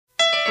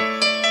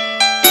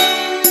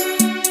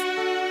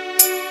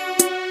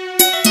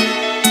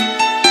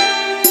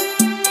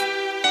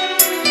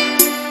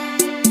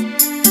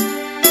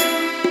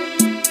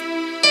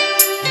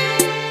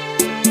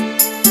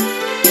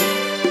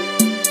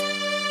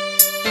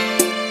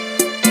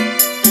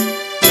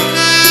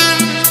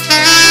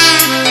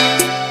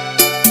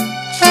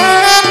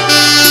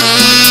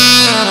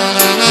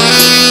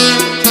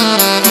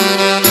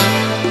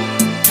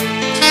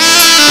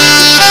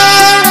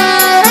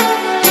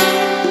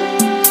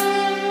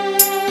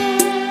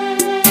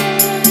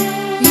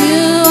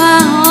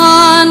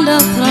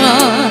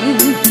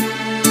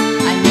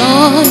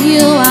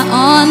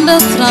the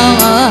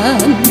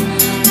throne,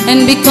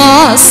 and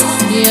because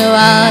you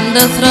are on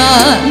the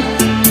throne,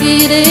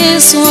 it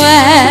is well.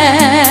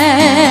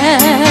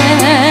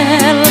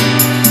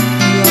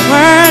 Your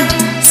word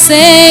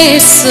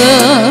says so,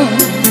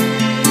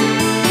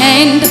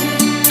 and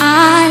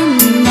I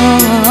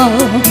know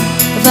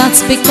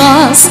that's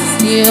because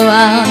you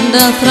are on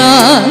the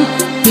throne,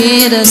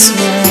 it is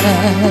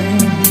well.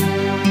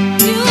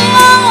 You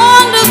are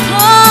on the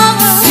throne.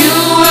 You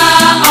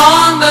are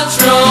on the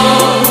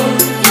throne.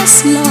 Yes,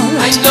 Lord.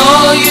 I know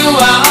you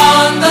are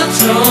on the On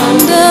throne.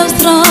 the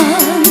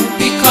throne.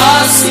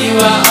 Because you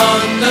are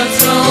on the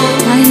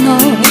throne. I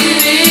know.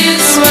 It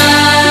is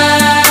well.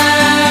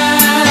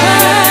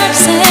 Word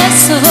says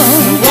so.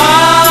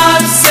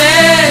 What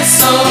says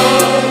so?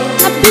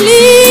 I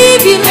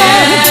believe you,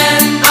 Lord.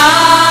 And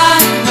I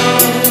know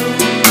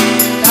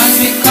that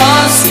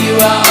because you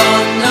are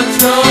on the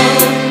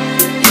throne,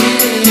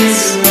 it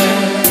is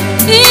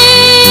well.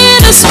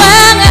 It is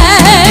well.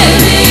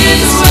 It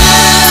is well.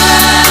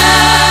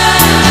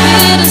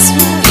 It is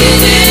well.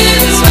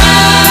 It is well.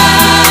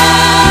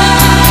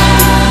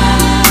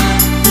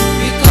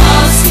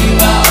 Because you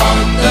are on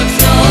the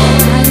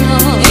throne, I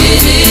know.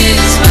 it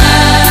is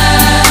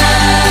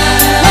well.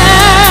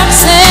 Word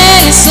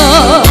says so.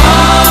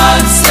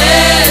 God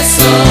says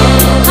so.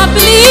 I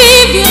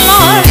believe you,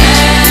 Lord.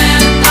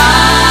 And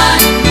I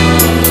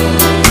know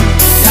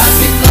that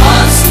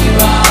because you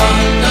are on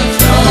the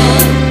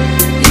throne,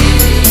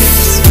 it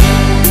is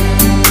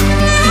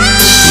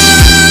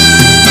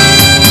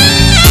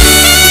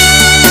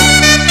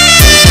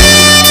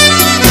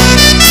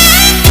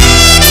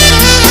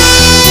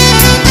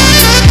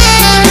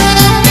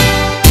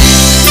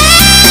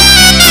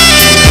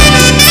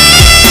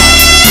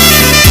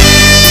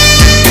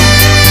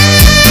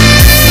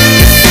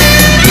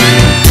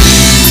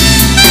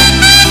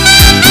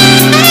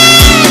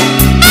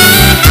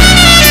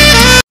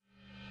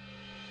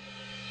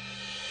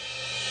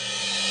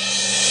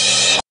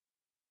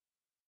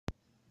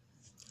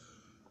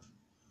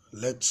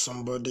Let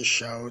somebody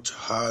shout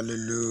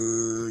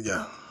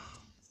hallelujah.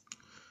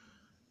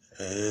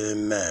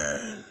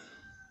 Amen.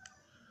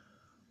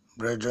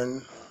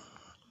 Brethren,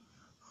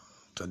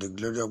 to the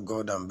glory of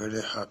God, I'm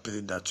very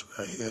happy that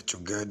we are here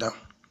together,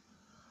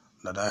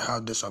 that I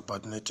have this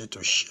opportunity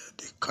to share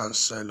the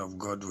counsel of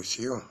God with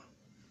you.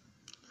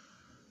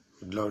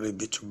 Glory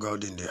be to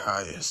God in the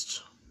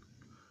highest.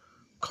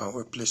 Can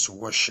we please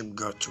worship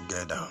God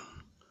together?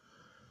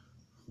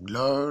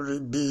 Glory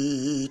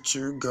be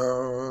to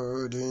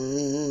God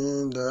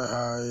in the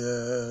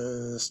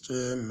highest.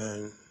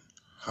 Amen.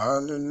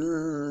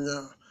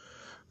 Hallelujah.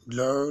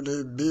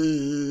 Glory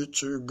be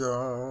to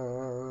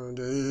God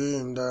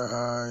in the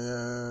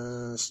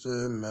highest.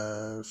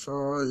 Amen.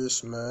 For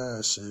his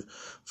mercy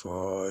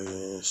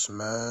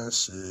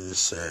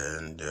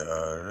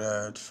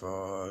endureth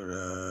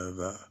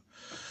forever.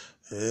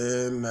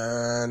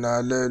 Amen.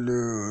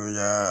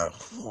 Hallelujah.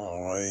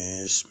 For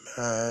his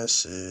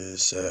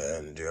mercies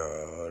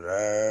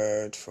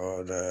endureth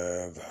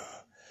forever.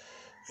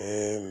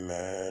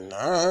 Amen.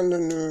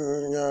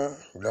 Hallelujah.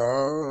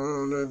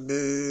 Glory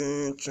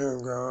be to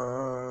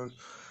God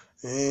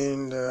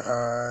in the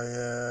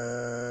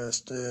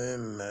highest.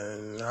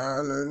 Amen.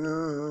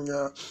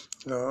 Hallelujah.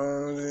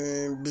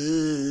 Glory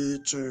be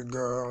to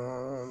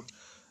God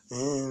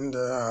in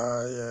the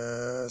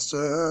highest.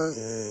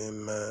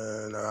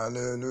 Amen.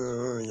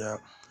 Hallelujah.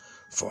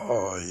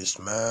 For his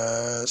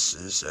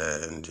mercies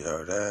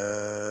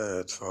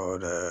endureth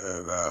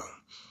forever.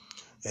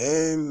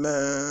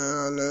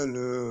 Amen.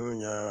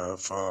 Hallelujah.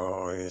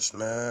 For his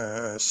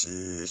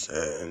mercies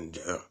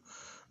endureth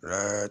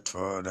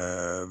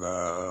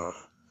forever.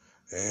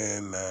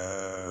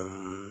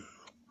 Amen.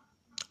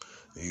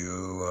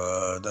 You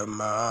are the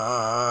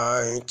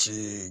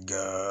mighty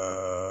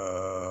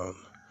God,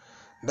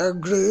 the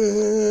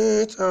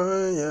great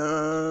I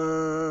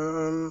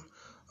am.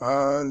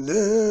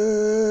 Hallelujah,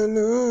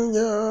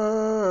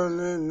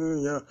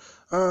 hallelujah,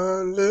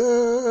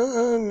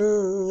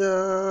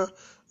 hallelujah.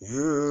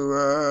 You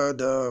are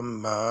the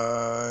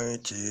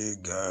mighty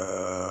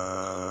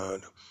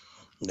God,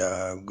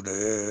 the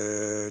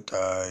great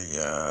I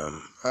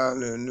am.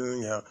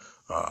 Hallelujah,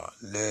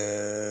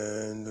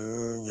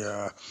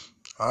 hallelujah,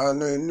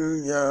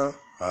 hallelujah,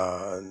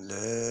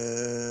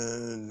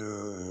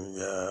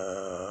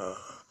 hallelujah.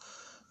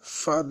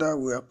 Father,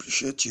 we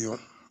appreciate you,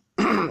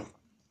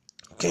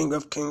 King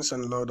of kings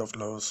and Lord of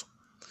lords.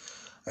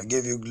 I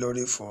give you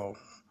glory for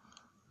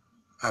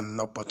an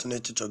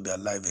opportunity to be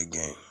alive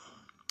again.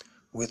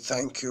 We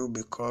thank you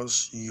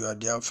because you are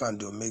the Alpha and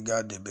the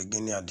Omega, the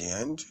beginning and the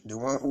end, the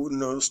one who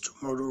knows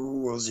tomorrow,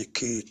 who was the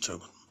key to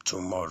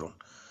tomorrow.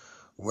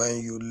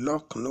 When you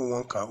lock, no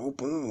one can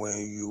open. When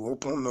you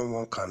open, no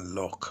one can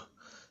lock.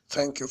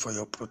 Thank you for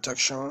your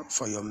protection,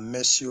 for your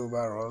mercy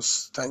over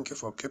us. Thank you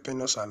for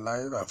keeping us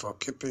alive and for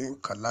keeping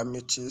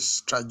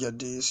calamities,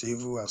 tragedies,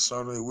 evil and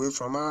sorrow away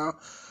from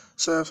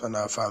ourselves and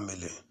our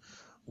family.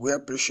 We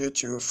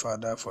appreciate you,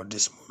 Father, for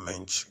this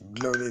moment.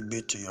 Glory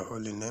be to your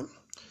holy name.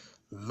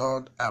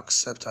 Lord,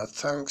 accept our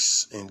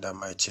thanks in the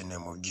mighty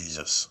name of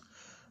Jesus.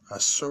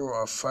 And so,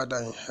 our Father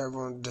in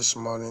heaven, this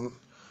morning,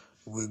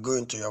 we go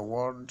into your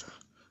word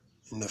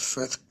in the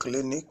faith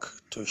clinic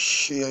to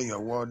share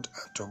your word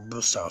and to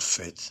boost our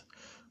faith.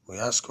 We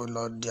ask, O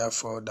Lord,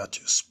 therefore, that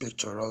you speak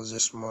to us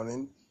this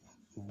morning,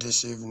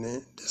 this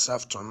evening, this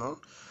afternoon,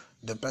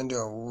 depending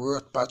on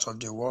what part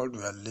of the world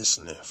we are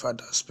listening.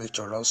 Father, speak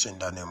to us in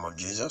the name of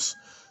Jesus.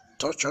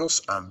 Touch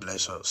us and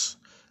bless us.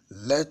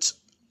 Let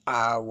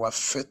our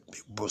faith be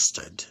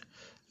boosted.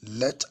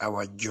 Let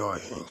our joy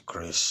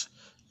increase.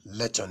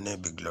 Let your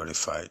name be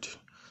glorified.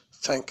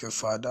 Thank you,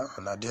 Father.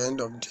 And at the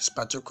end of this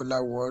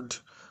particular word,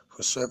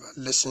 whosoever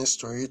listens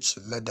to it,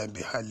 let them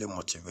be highly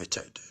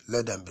motivated.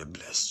 Let them be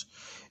blessed.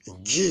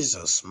 In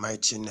Jesus'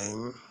 mighty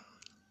name,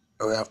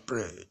 we have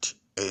prayed.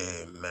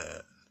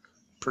 Amen.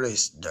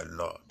 Praise the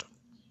Lord.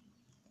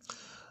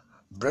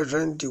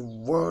 Brethren, the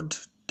word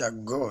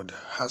that God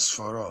has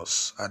for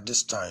us at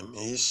this time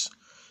is,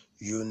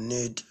 you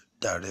need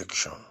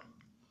direction.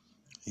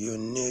 You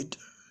need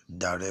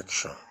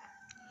direction.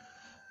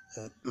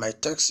 My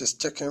text is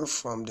taken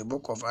from the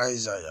book of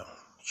Isaiah,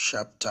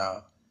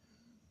 chapter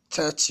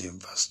 30,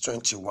 verse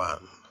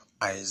 21.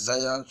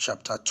 Isaiah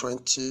chapter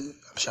 30,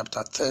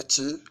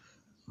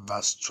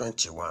 verse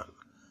 21.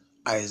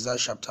 Isaiah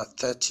chapter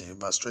 30,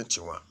 verse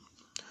 21.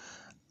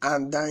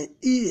 And thine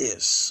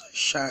ears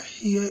shall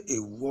hear a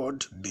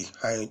word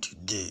behind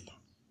thee,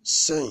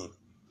 saying,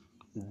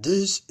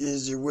 This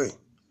is the way,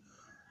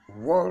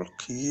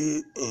 walk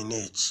ye in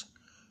it,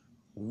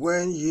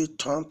 when ye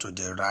turn to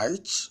the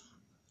right,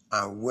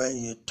 and when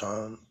ye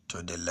turn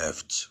to the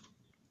left.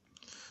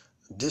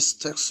 This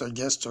text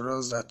suggests to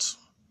us that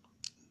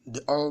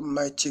the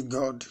Almighty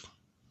God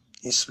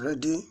is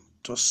ready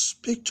to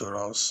speak to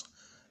us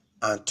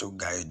and to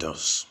guide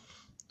us.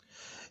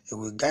 He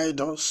will guide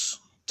us,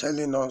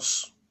 telling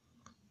us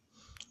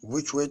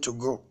which way to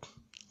go,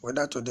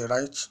 whether to the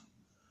right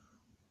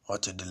or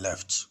to the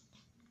left.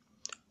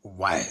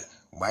 Why?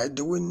 Why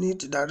do we need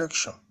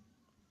direction?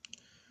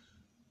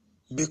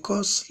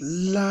 Because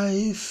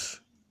life,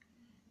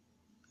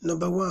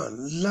 number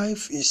one,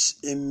 life is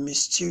a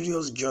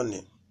mysterious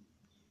journey.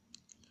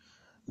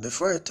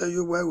 Before I tell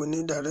you why we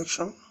need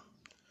direction,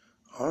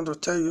 I want to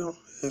tell you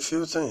a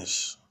few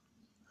things.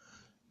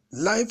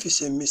 Life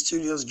is a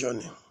mysterious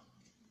journey.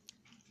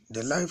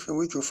 The life in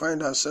which we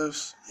find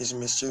ourselves is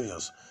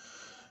mysterious.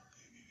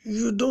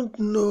 You don't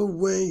know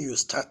when you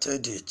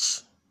started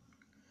it,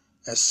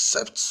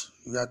 except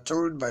you are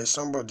told by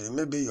somebody,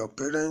 maybe your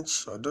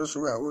parents or those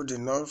who are old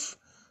enough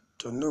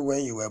to know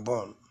when you were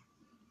born.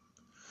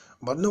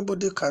 But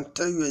nobody can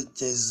tell you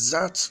the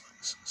exact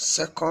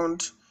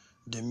second,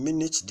 the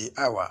minute, the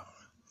hour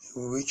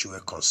in which you were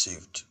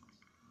conceived.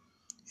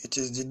 It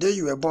is the day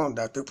you were born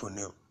that people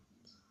knew.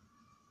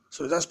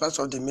 So that's part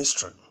of the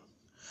mystery.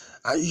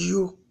 And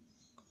you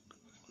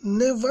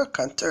never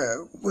can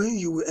tell when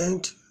you will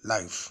end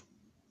life.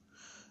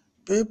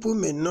 People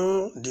may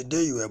know the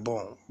day you were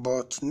born,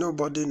 but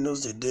nobody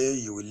knows the day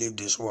you will leave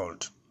this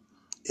world.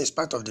 It's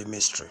part of the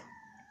mystery.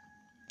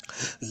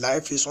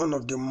 Life is one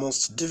of the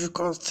most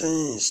difficult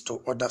things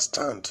to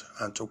understand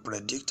and to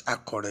predict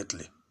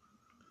accurately.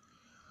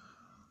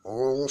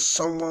 Oh,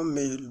 someone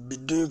may be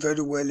doing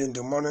very well in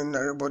the morning,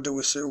 everybody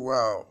will say,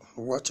 wow,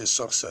 what a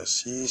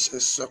success. He is a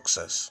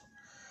success.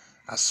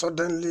 And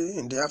suddenly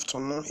in the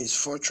afternoon, his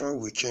fortune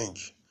will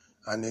change,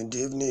 and in the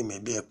evening, he may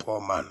be a poor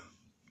man.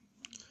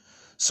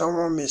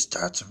 Someone may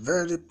start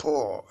very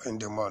poor in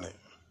the morning.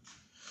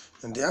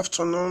 In the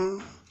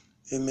afternoon,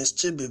 he may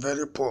still be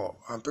very poor,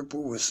 and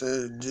people will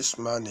say, this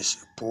man is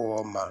a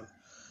poor man.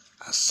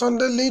 And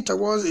suddenly,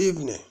 towards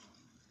evening,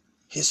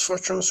 his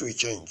fortunes will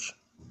change,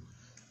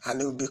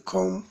 and it will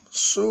become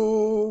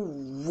so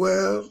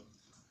well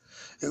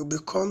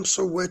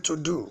to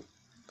do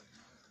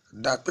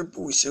that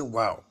people will say,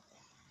 wow,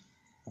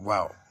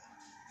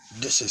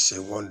 this is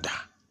a wonder.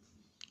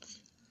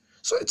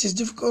 So it is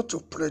difficult to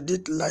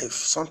predict life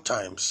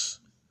sometimes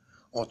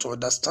or to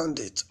understand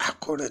it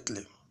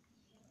accurately.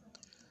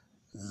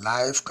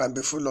 Life can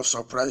be full of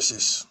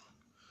surprises.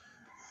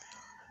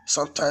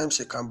 Sometimes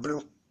it can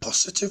bring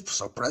positive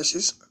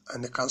surprises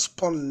and it can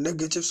spawn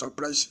negative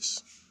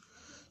surprises.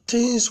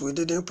 Things we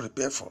didn't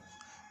prepare for,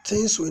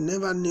 things we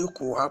never knew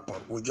could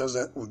happen, will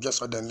just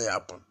suddenly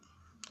happen.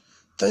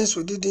 Things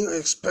we didn't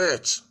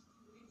expect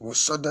will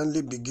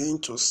suddenly begin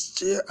to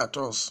stare at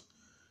us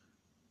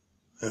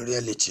in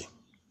reality.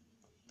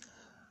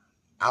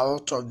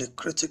 Out of the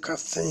critical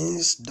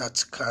things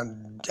that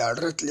can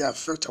directly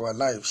affect our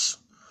lives,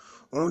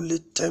 only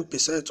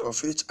 10%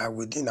 of it are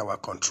within our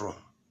control.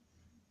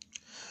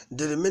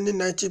 The remaining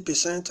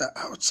 90% are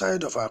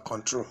outside of our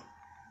control.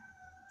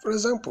 For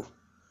example,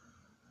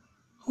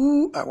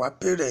 who our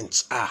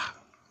parents are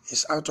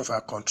is out of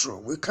our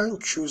control. We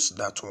can't choose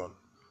that one.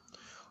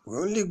 We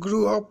only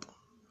grew up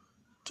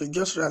to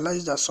just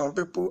realize that some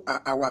people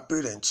are our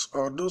parents,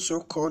 or those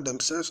who call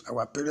themselves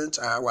our parents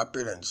are our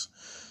parents.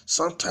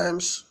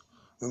 Sometimes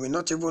we may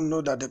not even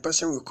know that the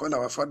person we call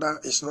our father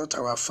is not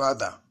our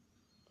father.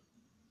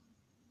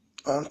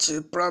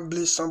 until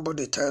probably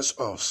somebody tells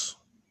us,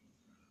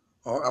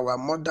 or our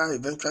mother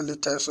eventually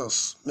tells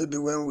us, maybe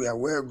when we are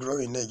well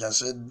grown in age, and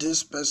say,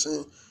 this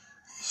person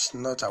is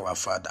not our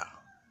father,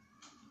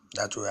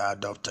 that we are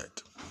adopted.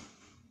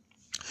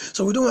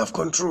 So we don't have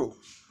control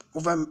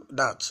over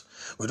that.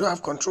 We don't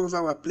have control over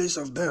our place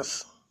of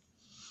birth.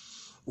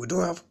 We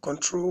don't have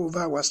control over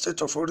our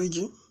state of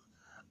origin.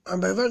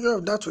 And by virtue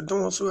of that, we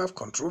don't also have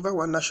control over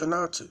our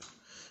nationality.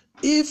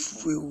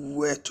 If we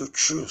were to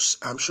choose,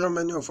 I'm sure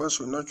many of us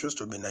will not choose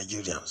to be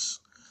Nigerians.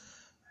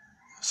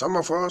 Some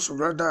of us would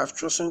rather have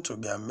chosen to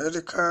be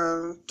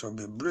American, to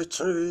be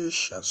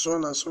British, and so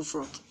on and so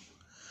forth.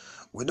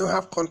 We don't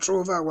have control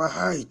over our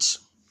height.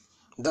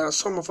 There are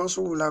some of us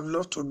who will have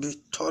loved to be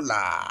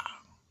taller.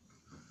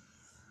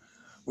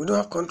 We don't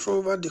have control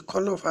over the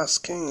color of our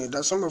skin.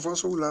 There are some of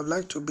us who will have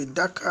liked to be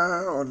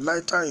darker or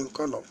lighter in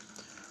color.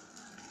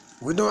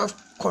 We don't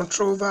have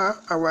control over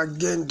our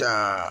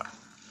gender.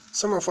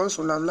 Some of us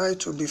will have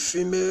liked to be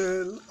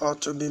female or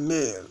to be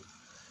male.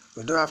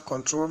 We don't have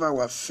control over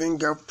our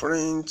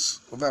fingerprints,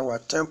 over our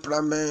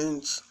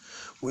temperaments.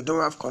 We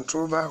don't have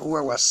control over who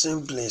our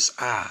siblings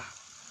are.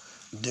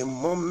 The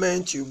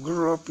moment you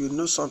grow up, you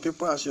know some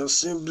people as your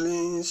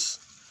siblings.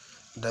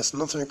 There's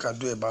nothing you can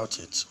do about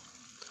it.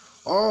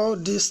 All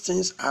these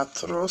things are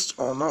thrust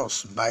on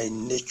us by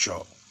nature,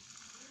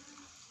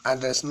 and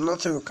there's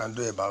nothing we can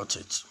do about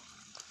it.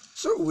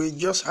 So we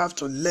just have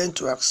to learn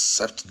to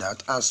accept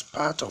that as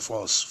part of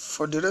us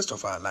for the rest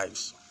of our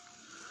lives.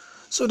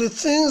 So the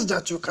things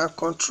that you can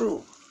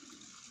control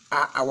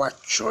are our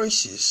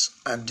choices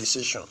and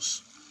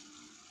decisions.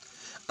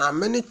 And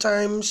many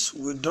times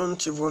we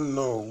don't even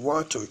know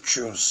what to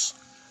choose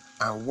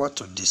and what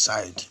to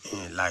decide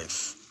in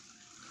life.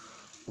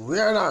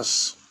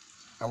 Whereas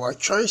our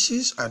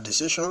choices and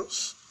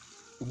decisions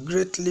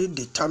greatly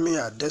determine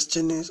our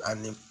destinies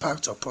and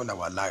impact upon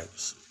our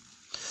lives.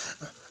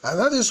 And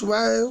that is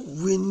why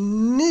we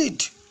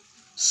need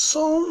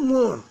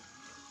someone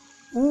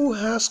who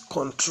has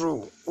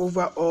control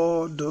over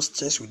all those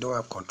things we don't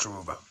have control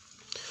over.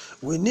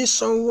 We need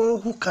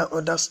someone who can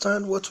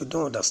understand what we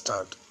don't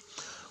understand.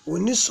 We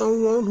need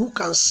someone who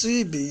can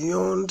see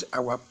beyond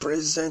our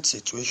present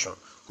situation,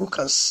 who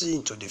can see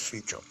into the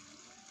future.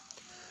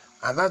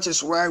 And that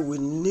is why we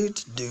need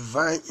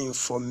divine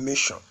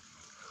information.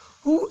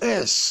 Who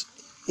else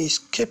is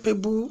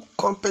capable,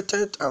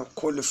 competent, and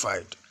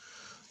qualified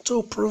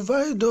to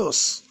provide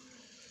us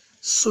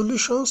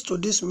solutions to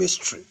this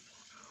mystery?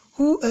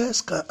 Who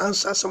else can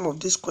answer some of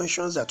these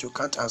questions that you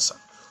can't answer?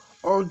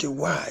 All the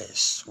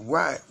whys.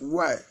 Why?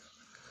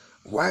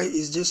 Why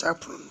is this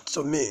happening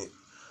to me?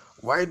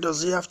 Why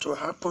does it have to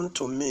happen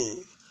to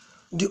me?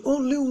 The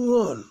only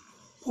one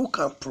who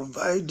can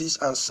provide this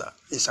answer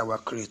is our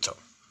Creator.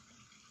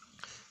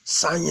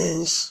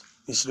 Science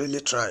is really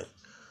trying,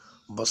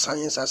 but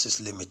science has its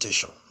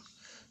limitation.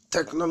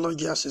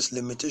 Technology has its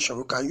limitation.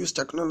 We can use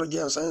technology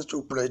and science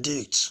to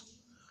predict,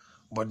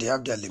 but they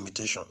have their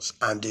limitations,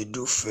 and they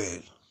do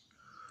fail.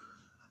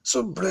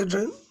 So,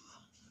 brethren,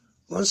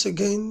 once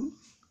again,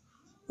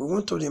 we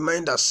want to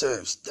remind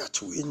ourselves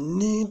that we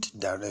need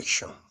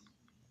direction.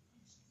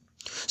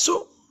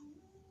 So,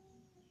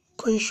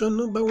 question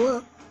number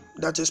one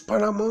that is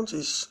paramount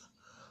is,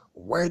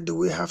 why do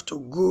we have to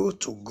go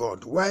to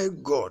God? Why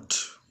God?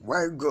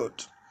 Why God?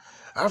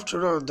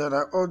 After all, there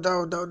are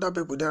other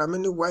people. There are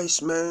many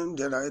wise men.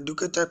 There are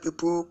educated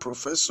people,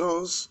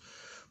 professors,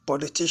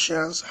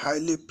 politicians,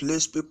 highly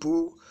placed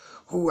people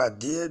who are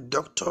there,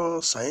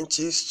 doctors,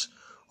 scientists,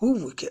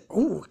 who we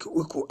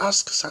could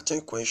ask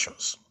certain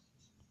questions.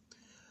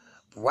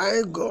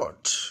 Why God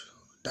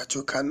that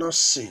you cannot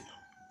see?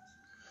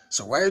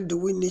 So why do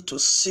we need to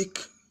seek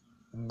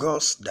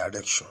God's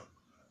direction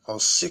or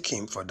seek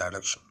Him for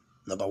direction?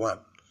 Number one,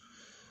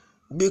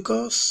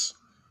 because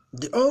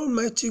the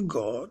Almighty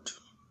God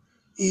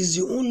is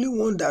the only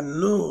one that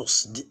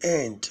knows the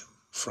end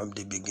from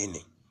the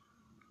beginning.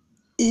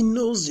 He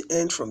knows the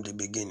end from the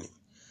beginning.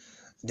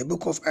 The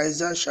book of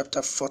Isaiah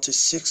chapter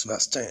 46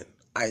 verse 10.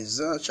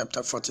 Isaiah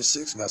chapter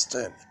 46 verse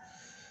 10.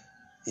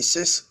 It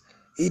says,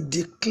 He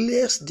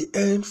declares the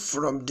end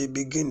from the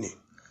beginning,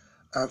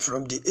 and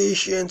from the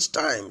ancient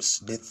times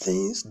the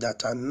things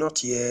that are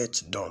not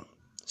yet done,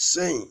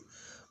 saying,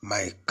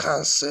 My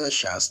counsel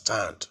shall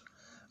stand,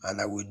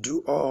 and I will do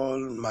all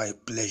my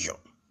pleasure.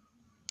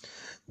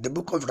 The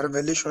book of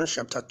Revelation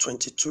chapter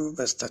 22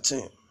 verse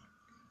 13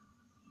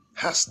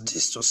 has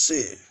this to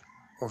say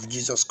of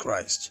Jesus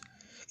Christ.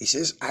 He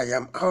says, I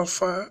am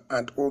Alpha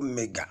and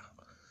Omega,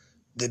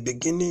 the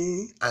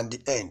beginning and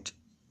the end,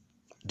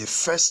 the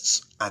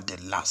first and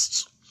the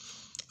last.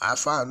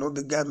 Alpha and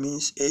Omega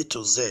means A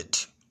to Z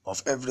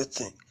of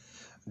everything.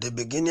 The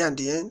beginning and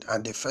the end,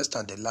 and the first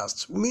and the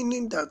last.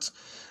 Meaning that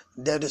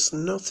there is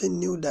nothing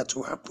new that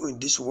will happen in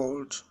this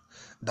world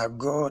that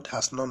God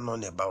has not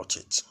known about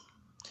it.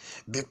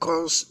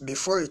 Because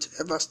before it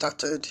ever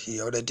started, He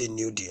already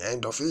knew the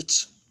end of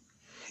it.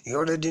 He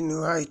already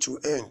knew how it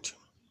would end.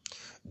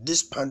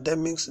 These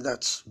pandemics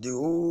that the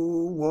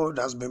whole world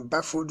has been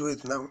baffled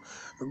with now,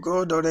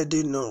 God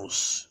already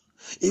knows.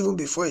 Even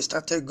before it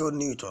started, God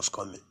knew it was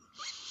coming.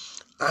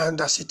 And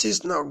as it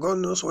is now, God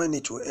knows when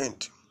it will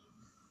end.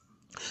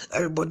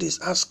 Everybody is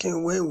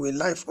asking, when will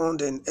life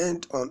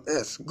end on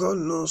earth? God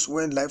knows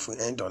when life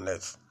will end on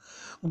earth.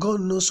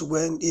 God knows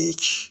when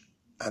each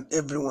and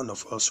every one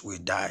of us will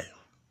die.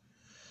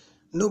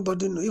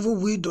 Nobody knows.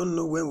 Even we don't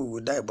know when we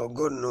will die, but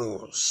God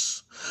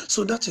knows.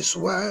 So that is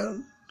why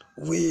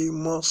we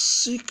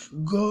must seek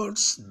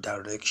God's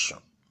direction.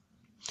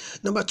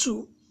 Number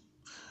 2,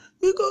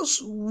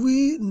 because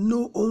we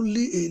know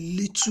only a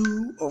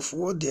little of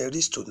what there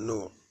is to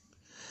know.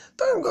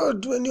 Thank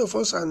God many of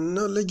us are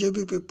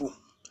knowledgeable people.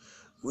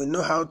 We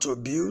know how to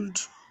build.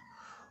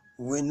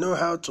 We know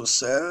how to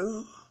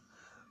sell.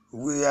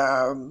 We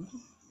are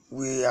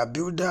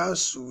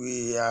builders.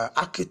 We are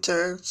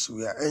architects.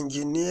 We are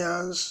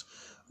engineers.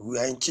 We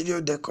are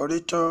interior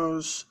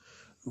decorators.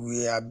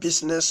 We are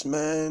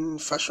businessmen,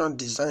 fashion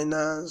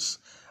designers,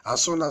 and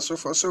so on and so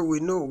forth. So we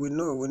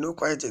know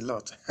quite a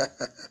lot.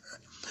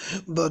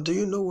 But do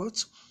you know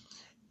what?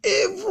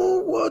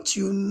 Even what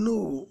you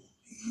know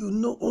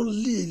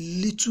only a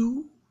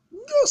little,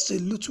 just a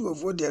little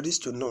of what there is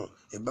to know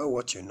about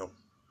what you know.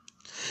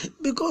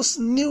 Because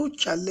new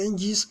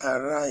challenges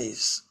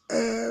arise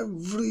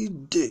every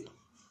day,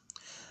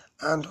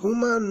 and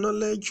human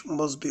knowledge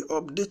must be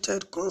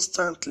updated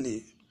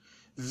constantly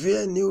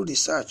via new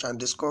research and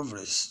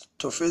discoveries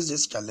to face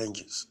these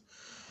challenges.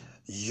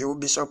 You'll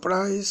be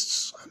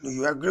surprised, and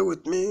you agree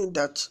with me,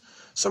 that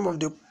some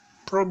of the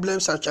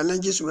problems and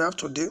challenges we have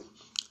today,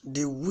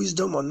 the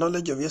wisdom or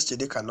knowledge of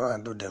yesterday cannot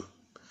handle them.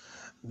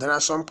 There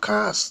are some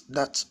cars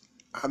that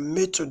are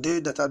made today,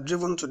 that are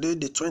driven today,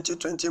 the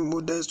 2020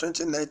 models,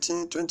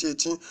 2019,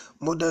 2018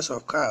 models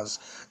of cars,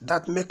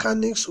 that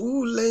mechanics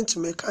who learned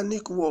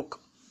mechanic work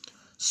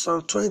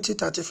some 20,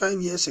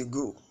 35 years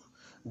ago,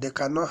 they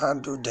cannot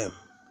handle them.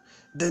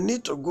 They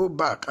need to go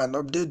back and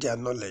update their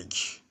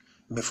knowledge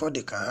before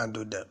they can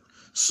handle them.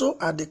 So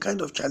are the kind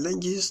of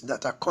challenges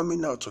that are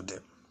coming out today.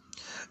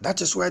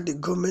 That is why the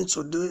government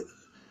today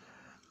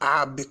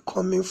are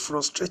becoming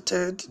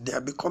frustrated, they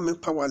are becoming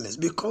powerless,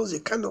 because the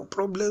kind of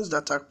problems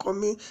that are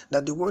coming,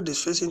 that the world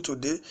is facing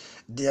today,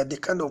 they are the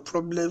kind of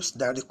problems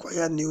that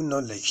require new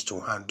knowledge to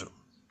handle.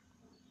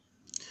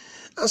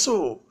 And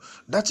so,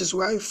 that is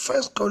why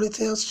 1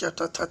 Corinthians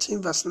chapter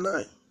 13 verse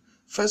 9,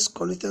 1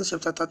 Corinthians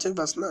chapter 13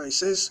 verse 9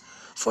 says,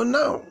 "For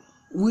now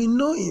we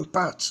know in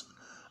part,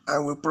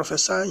 and we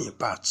prophesy in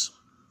part."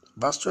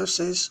 Verse 12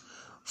 says,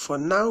 "For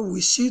now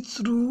we see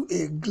through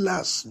a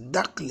glass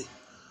darkly,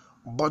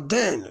 but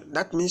then,"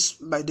 that means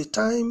by the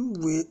time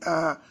we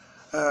are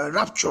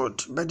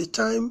raptured, by the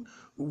time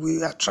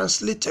we are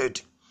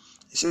translated,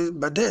 he says,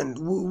 "But then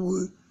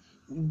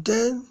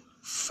then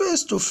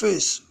face to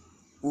face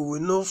we will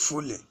know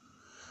fully."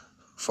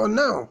 For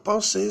now,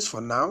 Paul says,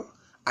 "For now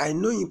I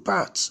know in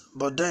part,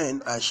 but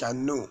then I shall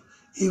know,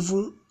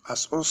 even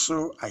as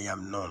also I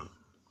am known."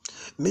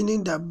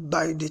 Meaning that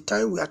by the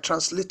time we are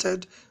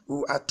translated, we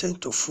will attain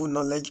to full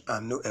knowledge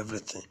and know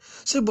everything.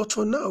 Say, but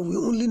for now we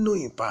only know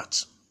in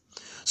part.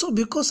 So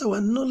because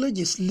our knowledge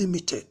is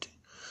limited,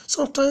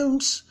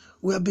 sometimes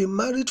we have been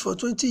married for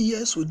 20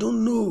 years, we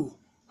don't know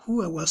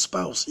who our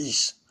spouse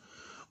is.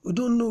 We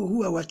don't know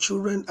who our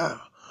children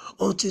are,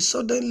 until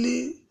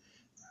suddenly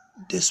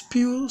they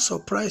spill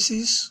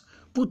surprises,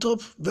 put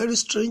up very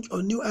strange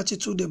or new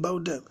attitude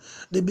about them.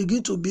 They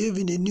begin to behave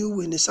in a new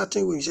way, in a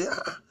certain way. You say,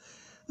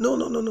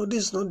 no,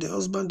 this is not the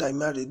husband I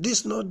married. This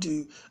is not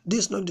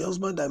the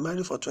husband I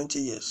married for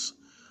 20 years.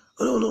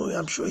 No,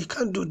 I'm sure he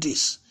can't do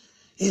this.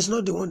 He's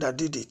not the one that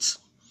did it.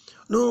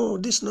 No,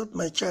 this is not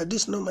my child.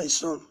 This is not my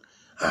son.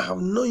 I have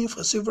known him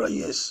for several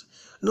years.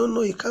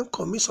 No, he can't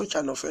commit such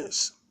an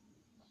offense.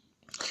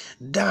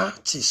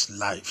 That is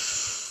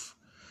life.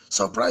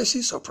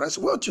 Surprises.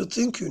 What you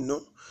think you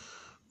know,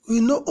 we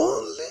know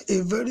only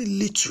a very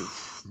little,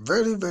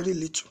 very, very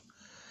little.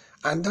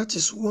 And that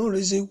is one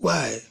reason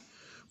why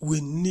we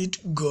need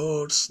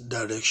God's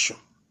direction.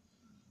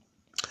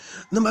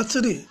 Number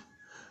 3,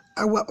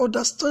 our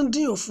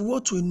understanding of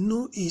what we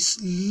know is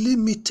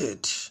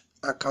limited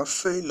and can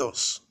fail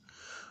us.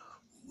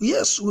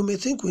 Yes, we may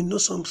think we know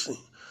something,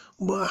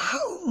 but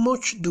how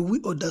much do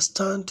we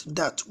understand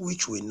that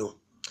which we know?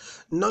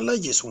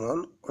 Knowledge is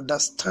one,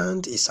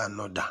 understanding is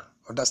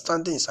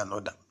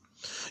another.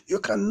 You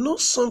can know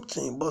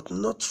something but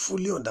not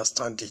fully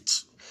understand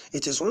it.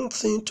 It is one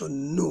thing to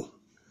know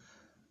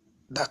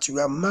that you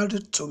are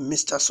married to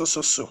Mr.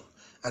 So,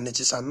 and it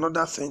is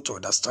another thing to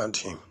understand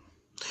him.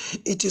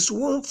 It is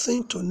one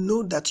thing to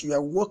know that you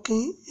are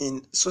working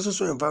in so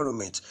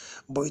environment,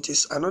 but it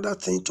is another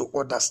thing to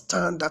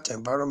understand that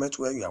environment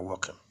where you are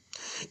working.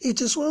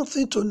 It is one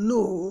thing to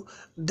know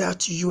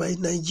that you are a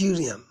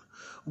Nigerian,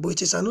 but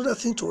it is another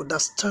thing to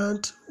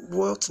understand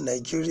what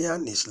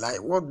Nigerian is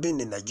like, what being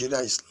in Nigeria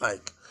is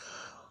like.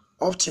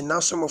 Up till now,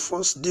 some of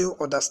us still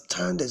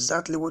understand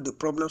exactly what the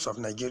problems of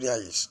Nigeria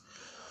is.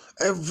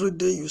 Every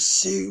day you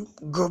see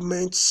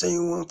government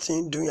saying one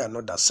thing, doing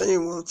another,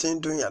 saying one thing,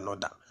 doing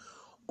another.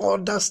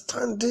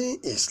 Understanding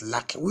is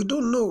lacking. We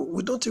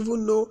don't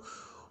even know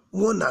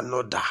one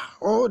another.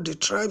 All the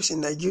tribes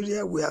in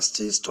Nigeria, we are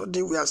still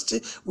studying,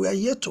 we are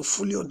yet to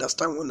fully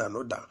understand one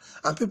another.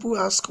 And people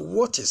ask,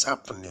 what is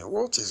happening?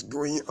 What is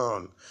going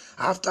on?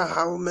 After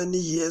how many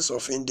years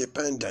of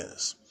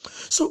independence?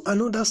 So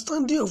an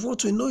understanding of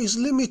what we know is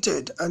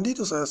limited, and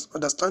this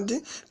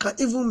understanding can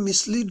even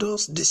mislead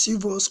us,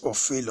 deceive us, or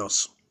fail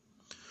us.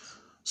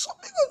 So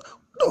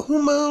the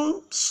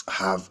humans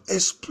have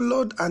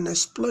explored and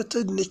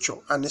exploited nature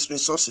and its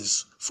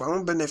resources for our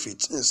own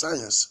benefits in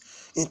science,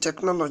 in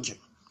technology,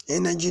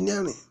 in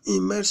engineering,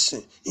 in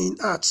medicine, in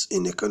arts,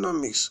 in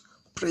economics.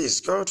 Praise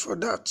God for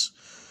that.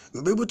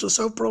 We'll be able to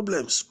solve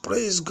problems.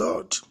 Praise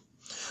God.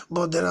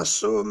 But there are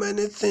so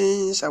many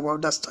things our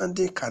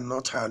understanding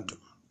cannot handle.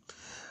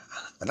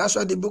 And that's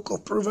why the book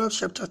of Proverbs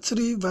chapter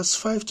 3 verse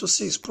 5 to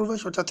 6,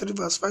 Proverbs chapter 3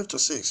 verse 5 to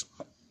 6,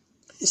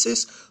 it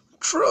says,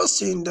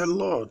 trust in the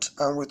Lord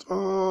and with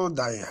all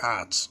thy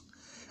heart,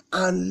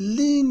 and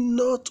lean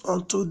not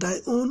unto thy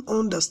own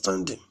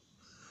understanding.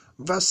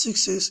 Verse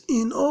 6 says,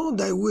 in all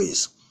thy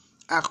ways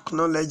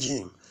acknowledge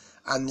him,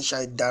 and he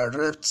shall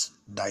direct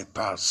thy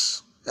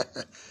paths.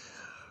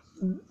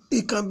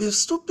 It can be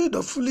stupid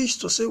or foolish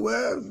to say,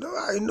 well, no,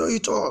 I know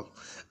it all.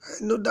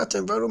 I know that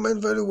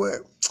environment very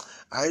well.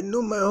 I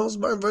know my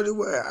husband very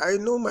well. I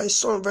know my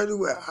son very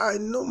well. I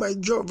know my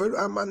job very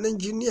well. I'm an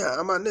engineer.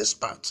 I'm an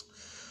expert.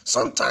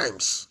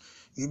 Sometimes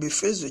you'll be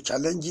faced with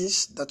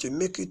challenges that will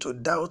make you to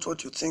doubt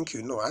what you think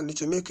you know, and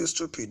it will make you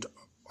stupid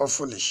or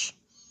foolish.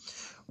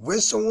 When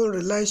someone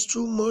relies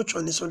too much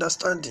on his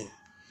understanding,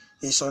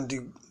 he's on the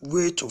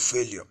way to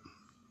failure.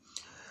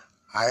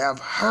 I have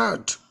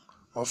heard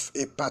of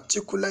a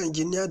particular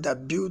engineer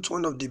that built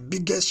one of the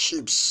biggest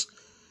ships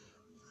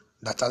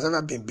that has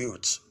ever been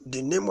built.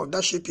 The name of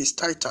that ship is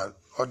Titan,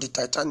 or the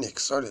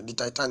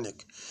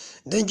Titanic.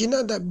 The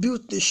engineer that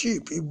built the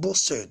ship, he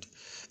boasted.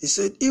 He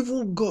said,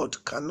 even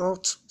God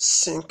cannot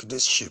sink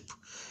this ship.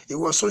 He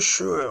was so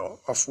sure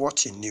of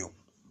what he knew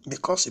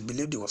because he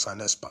believed he was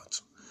an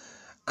expert.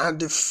 And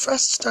the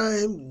first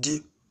time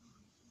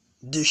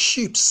the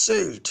ship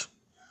sailed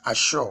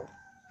ashore,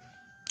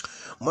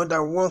 more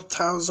than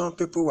 1,000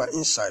 people were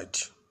inside.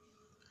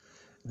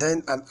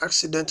 Then an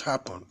accident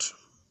happened,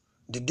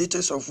 the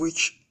details of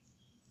which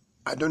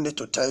I don't need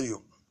to tell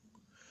you.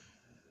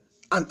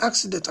 An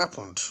accident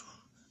happened,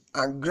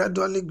 and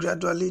gradually,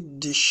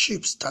 the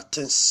ship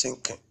started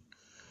sinking.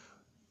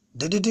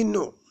 They didn't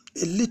know.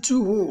 A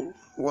little hole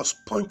was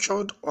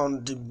punctured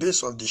on the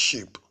base of the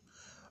ship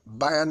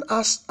by an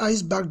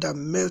iceberg that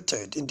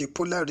melted in the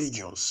polar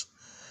regions.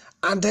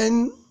 And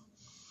then,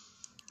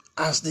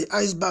 as the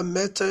iceberg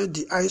melted,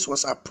 the ice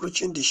was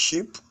approaching the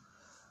ship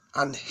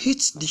and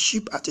hit the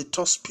ship at a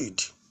top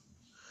speed.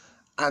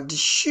 And the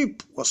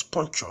ship was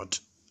punctured,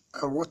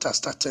 and water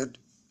started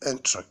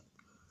entering.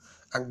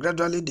 And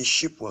gradually the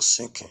ship was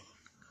sinking.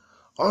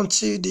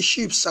 Until the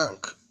ship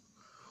sank,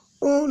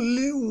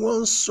 only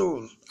one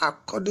soul,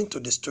 according to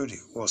the story,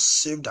 was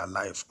saved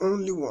alive.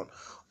 Only one.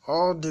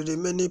 All the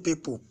remaining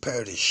people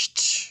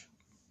perished.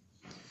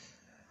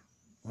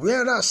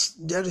 Whereas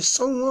there is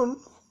someone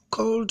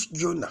called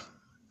Jonah,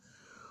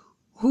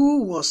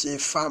 who was a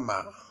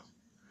farmer,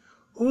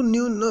 who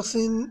knew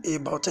nothing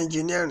about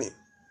engineering,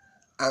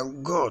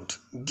 and God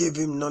gave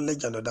him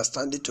knowledge and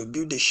understanding to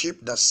build a ship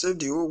that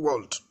saved the whole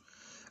world.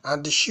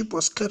 And the ship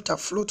was kept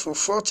afloat for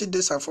 40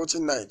 days and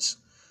 40 nights.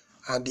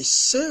 And it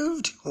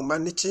saved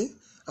humanity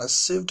and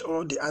saved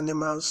all the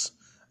animals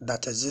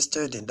that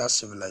existed in that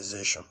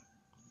civilization.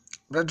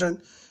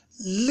 Brethren,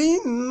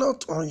 lean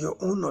not on your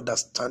own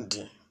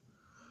understanding.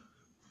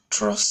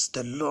 Trust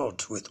the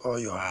Lord with all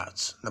your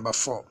heart. Number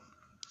 4,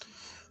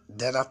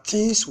 there are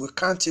things we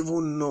can't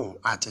even know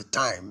at a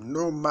time,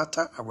 no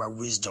matter our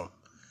wisdom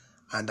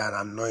and an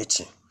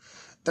anointing.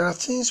 There are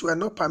things we are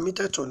not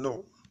permitted to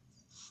know.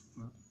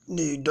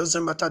 It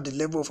doesn't matter the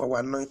level of our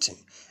anointing,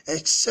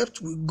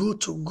 except we go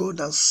to God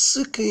and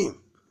seek him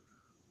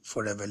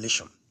for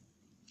revelation.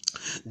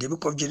 The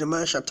book of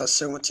Jeremiah chapter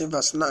 17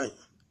 verse 9.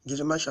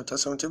 Jeremiah chapter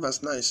 17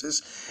 verse 9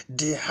 says,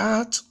 the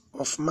heart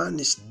of man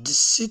is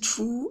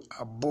deceitful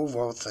above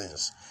all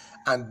things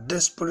and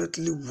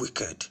desperately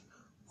wicked.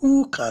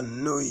 Who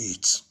can know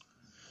it?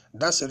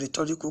 That's a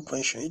rhetorical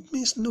question. It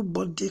means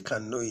nobody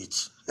can know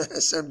it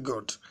except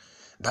God.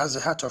 That's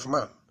the heart of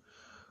man.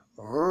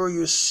 Oh,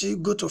 you see,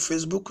 go to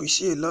Facebook, we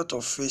see a lot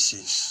of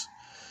faces.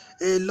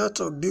 A lot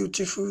of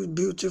beautiful,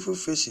 beautiful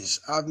faces.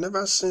 I've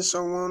never seen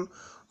someone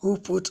who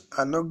put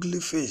an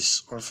ugly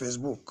face on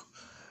Facebook.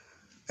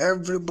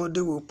 Everybody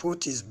will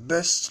put his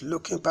best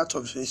looking part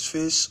of his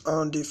face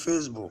on the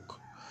Facebook.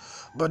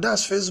 But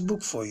that's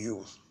Facebook for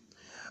you.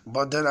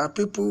 But there are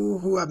people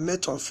who have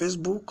met on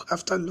Facebook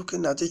after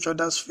looking at each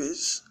other's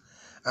face,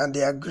 and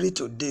they agreed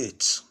to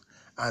date,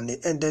 and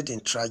it ended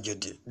in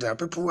tragedy. There are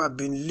people who have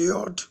been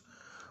lured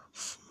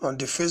on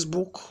the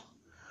Facebook,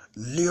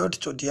 lured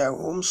to their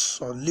homes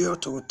or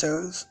lured to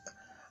hotels,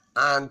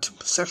 and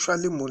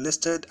sexually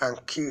molested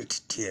and killed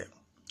there.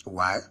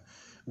 Why?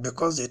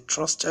 Because they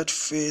trusted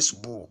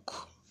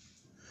Facebook.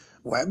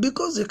 Why?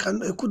 Because they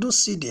couldn't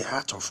see the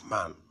heart of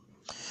man.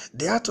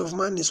 The heart of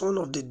man is one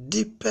of the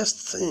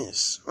deepest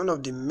things, one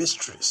of the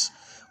mysteries,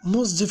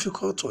 most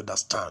difficult to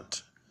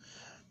understand.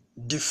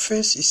 The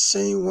face is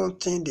saying one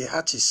thing, the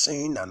heart is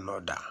saying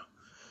another.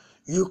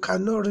 You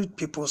cannot read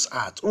people's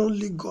heart.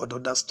 Only God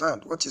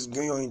understands what is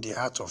going on in the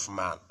heart of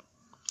man.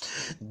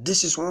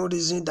 This is one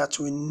reason that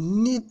we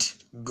need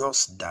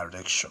God's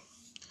direction.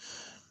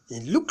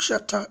 In Luke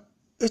chapter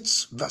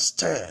 8 verse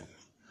 10,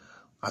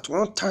 at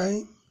one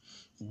time,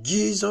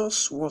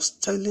 Jesus was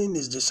telling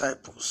his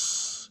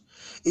disciples,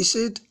 he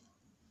said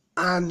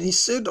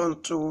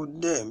unto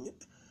them,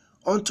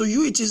 unto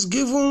you it is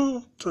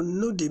given to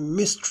know the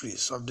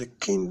mysteries of the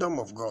kingdom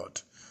of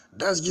God.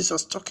 That's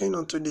Jesus talking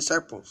unto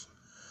disciples.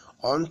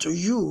 Unto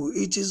you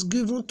it is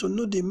given to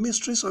know the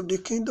mysteries of the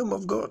kingdom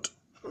of God.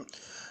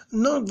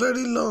 Not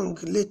very long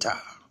later,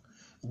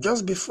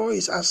 just before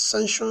his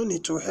ascension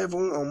into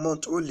heaven on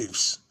Mount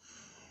Olives,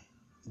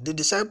 the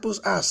disciples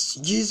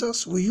asked,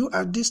 Jesus, will you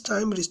at this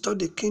time restore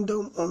the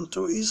kingdom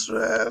unto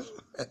Israel?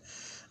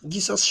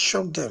 Jesus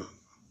shocked them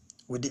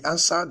with the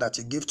answer that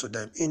he gave to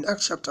them in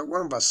Acts chapter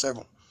 1 verse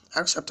 7.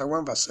 Acts chapter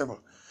 1 verse 7.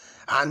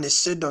 And he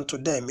said unto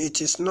them,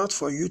 it is not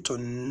for you to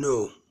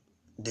know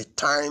the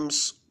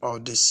times or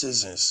the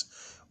seasons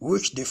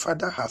which the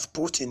Father hath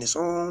put in his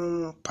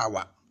own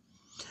power.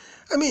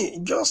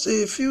 Just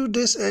a few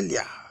days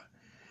earlier,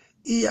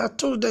 he had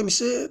told them, he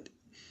said,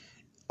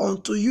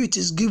 unto you it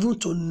is given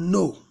to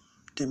know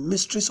the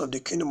mysteries of the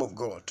kingdom of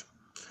God.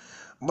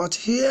 But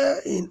here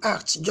in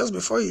Acts, just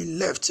before he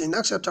left, in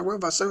Acts chapter 1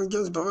 verse 7,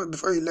 just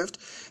before he left,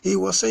 he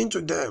was saying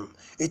to them,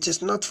 it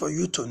is not for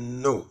you to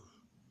know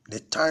the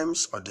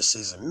times or the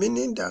season.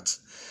 Meaning that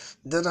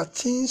there are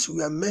things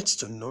we are meant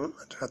to know,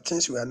 and there are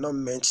things we are not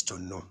meant to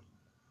know.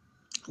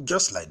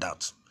 Just like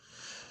that.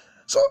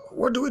 So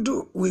what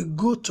do? We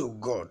go to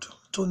God.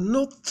 To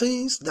know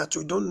things that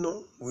we don't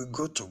know, we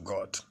go to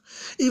God.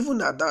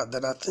 Even at that,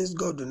 there are things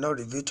God will not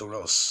reveal to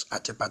us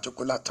at a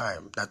particular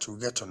time that we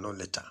get to know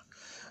later.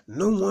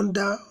 No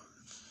wonder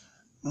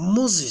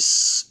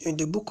Moses, in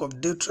the book of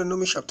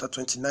Deuteronomy chapter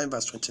 29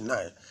 verse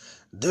 29,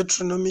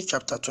 Deuteronomy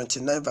chapter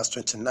 29 verse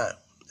 29,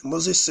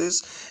 Moses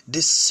says,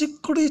 the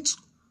secret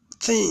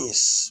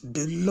things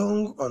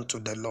belong unto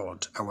the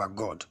Lord our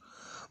God,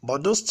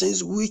 but those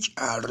things which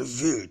are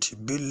revealed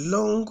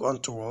belong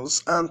unto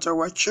us and to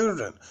our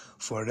children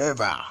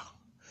forever,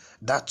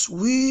 that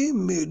we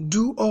may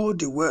do all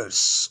the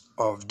words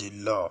of the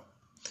law.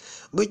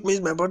 Which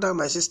means, my brother and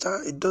my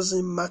sister, it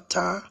doesn't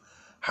matter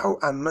how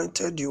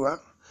anointed you are.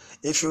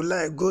 If you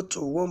like, go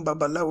to one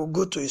babalawo,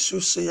 go to a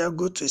soothsayer,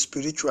 go to a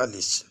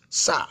spiritualist.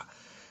 Sir,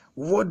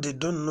 what they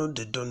don't know,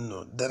 they don't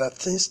know. There are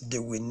things they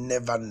will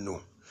never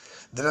know.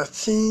 There are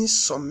things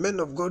some men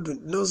of God,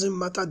 it doesn't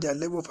matter their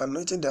level of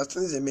anointing, there are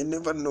things they may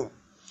never know.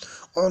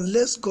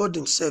 Unless God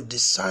himself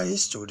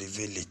decides to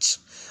reveal it.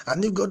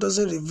 And if God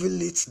doesn't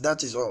reveal it,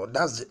 that is all.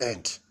 That's the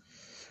end.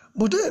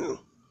 But then,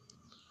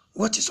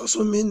 what it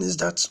also means is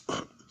that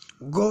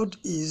God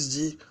is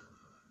the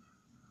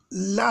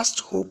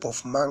last hope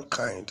of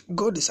mankind.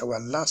 God is our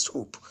last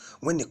hope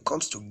when it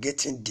comes to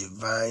getting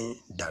divine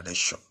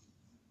direction.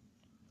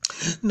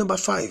 Number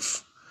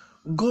 5,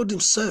 God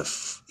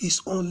himself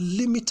is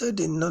unlimited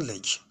in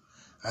knowledge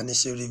and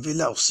is a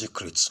revealer of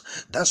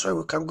secrets. That's why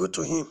we can go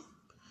to him.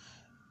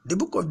 The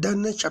book of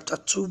Daniel chapter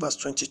 2 verse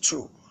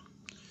 22.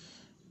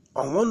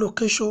 On one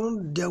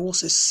occasion, there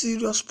was a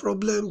serious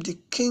problem. The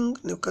king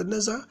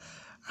Nebuchadnezzar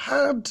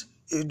had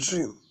a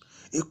dream.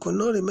 He could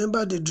not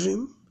remember the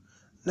dream,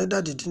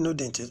 neither did he know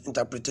the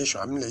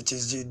interpretation. It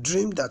is the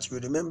dream that you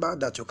remember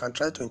that you can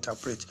try to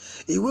interpret.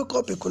 He woke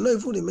up, he could not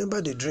even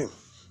remember the dream.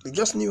 He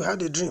just knew he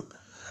had a dream.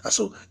 And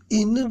so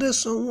he needed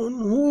someone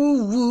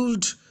who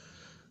would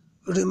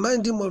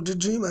remind him of the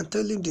dream and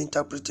tell him the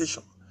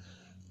interpretation.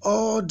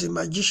 All the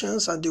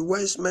magicians and the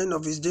wise men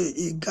of his day,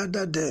 he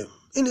gathered them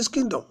in his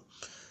kingdom.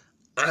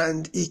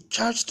 And he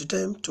charged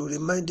them to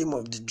remind him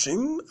of the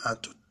dream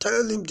and to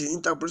tell him the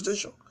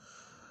interpretation.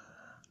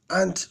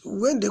 And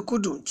when they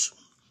couldn't,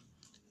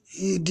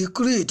 he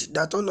decreed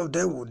that all of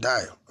them would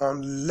die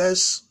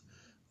unless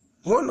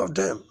one of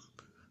them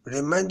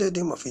reminded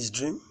him of his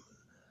dream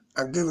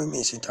and gave him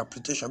his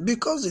interpretation.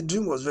 Because the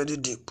dream was very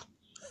deep.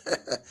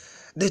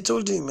 They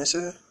told him, they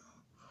said,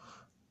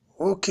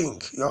 O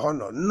king, your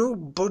honor,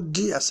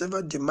 nobody has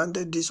ever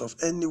demanded this of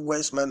any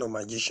wise man or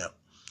magician.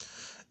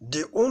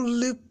 The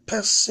only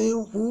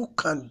person who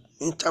can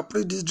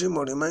interpret this dream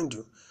or remind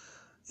you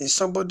is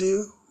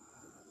somebody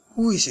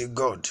who is a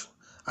god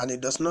and he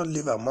does not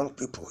live among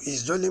people.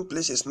 His dwelling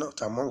place is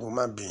not among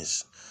human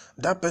beings.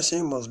 That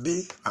person must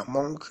be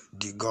among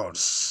the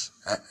gods.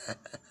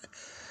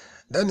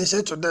 Then he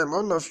said to them,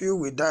 all of you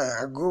will die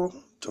and go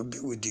to be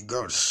with the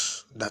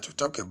gods that we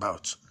talk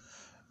about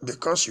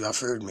because you have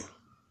failed me.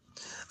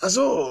 And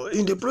so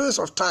in the process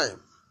of time,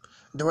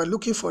 they were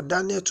looking for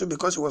Daniel too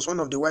because he was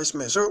one of the wise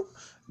men. So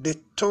they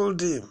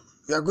told him,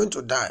 you are going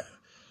to die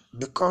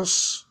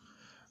because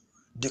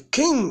the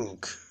king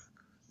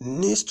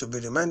needs to be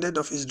reminded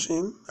of his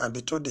dream and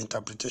be told the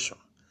interpretation.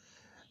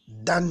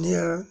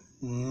 Daniel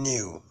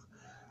knew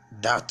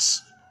that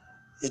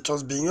it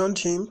was beyond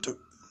him to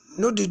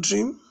know the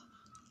dream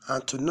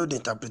and to know the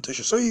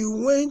interpretation. So he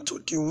went to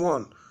the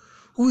one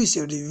who is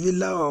a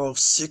revealer of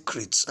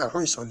secrets and who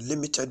is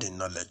unlimited in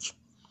knowledge.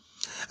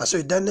 And so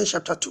in Daniel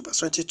chapter 2 verse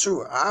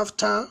 22,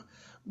 after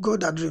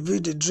God had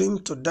revealed the dream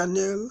to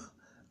Daniel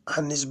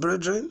and his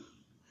brethren,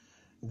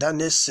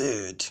 Daniel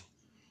said,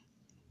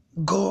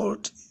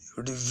 God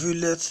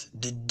revealeth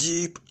the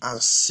deep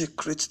and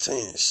secret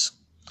things.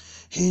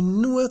 He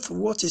knoweth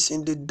what is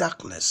in the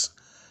darkness,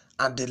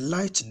 and the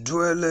light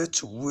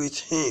dwelleth with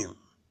him.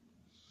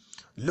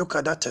 Look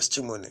at that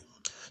testimony.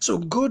 So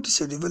God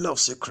is a revealer of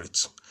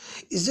secrets.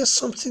 Is there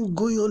something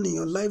going on in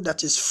your life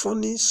that is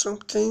funny,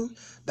 something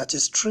that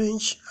is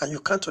strange and you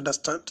can't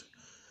understand?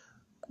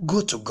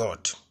 Go to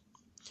God.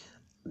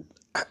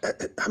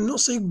 I'm not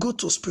saying go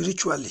to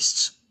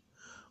spiritualists.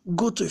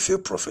 Go to a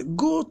faith prophet.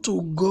 Go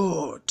to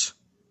God.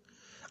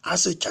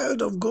 As a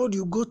child of God,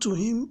 you go to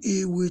him,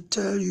 he will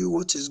tell you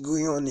what is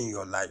going on in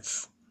your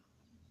life.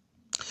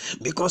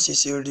 Because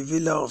he's a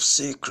revealer of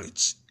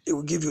secrets. He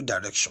will give you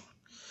direction.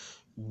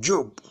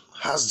 Job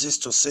has this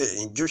to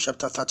say in Job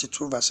chapter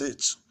 32 verse 8. He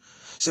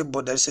said,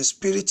 but there is a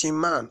spirit in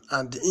man,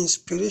 and the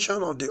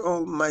inspiration of the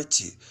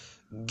Almighty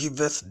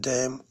giveth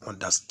them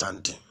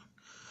understanding.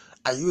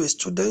 Are you a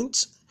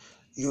student?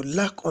 You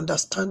lack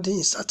understanding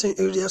in certain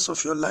areas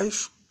of your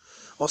life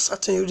or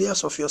certain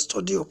areas of your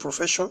study or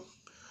profession?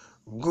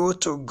 Go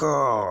to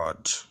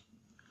God.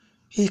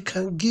 He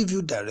can give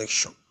you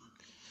direction.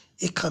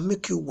 He can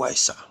make you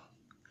wiser.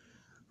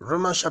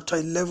 Romans chapter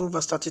 11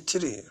 verse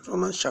 33.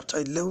 Romans chapter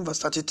 11 verse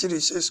 33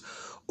 says,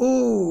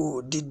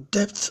 oh, the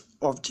depth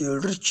of the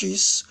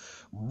riches,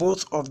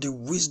 both of the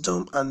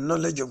wisdom and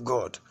knowledge of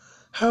God.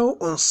 How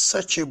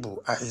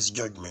unsearchable are his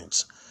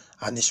judgments,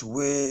 and his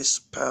ways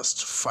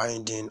past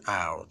finding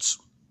out.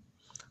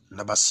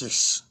 Number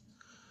 6.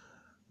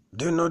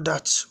 Do you know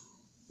that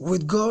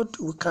with God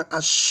we can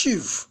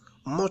achieve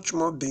much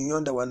more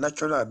beyond our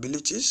natural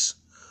abilities?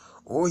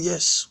 Oh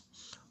yes.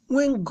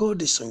 When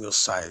God is on your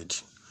side,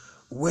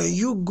 when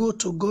you go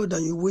to God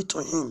and you wait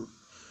on him,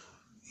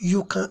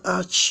 you can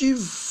achieve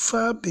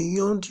far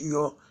beyond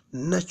your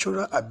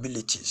natural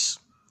abilities.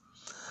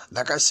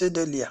 Like I said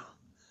earlier,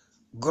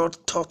 God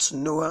taught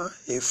Noah,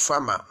 a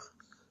farmer,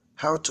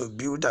 how to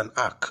build an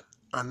ark.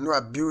 And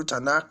Noah built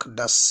an ark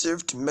that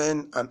saved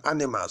men and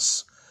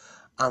animals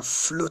and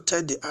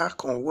floated the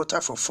ark on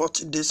water for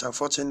 40 days and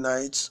 40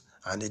 nights,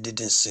 and it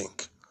didn't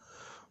sink.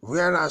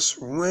 Whereas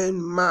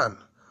when man,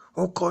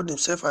 who called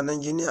himself an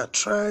engineer,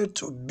 tried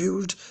to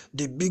build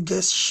the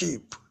biggest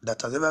ship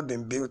that has ever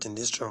been built in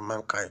the history of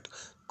mankind,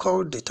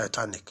 called the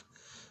Titanic,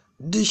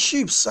 the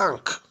ship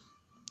sank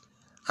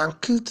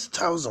and killed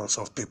thousands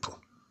of people.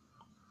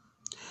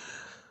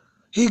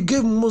 God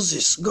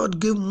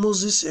gave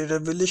Moses a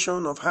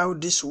revelation of how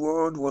this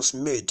world was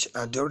made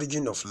and the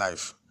origin of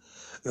life.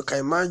 You can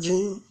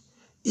imagine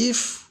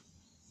if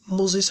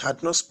Moses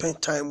had not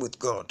spent time with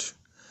God,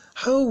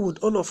 how would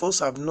all of us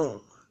have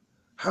known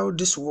how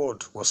this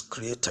world was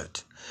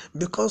created?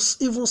 Because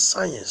even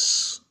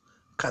science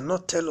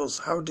cannot tell us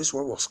how this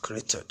world was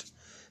created.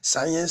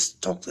 Science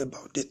talked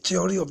about the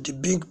theory of the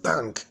Big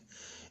Bang,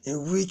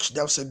 in which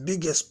there was a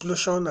big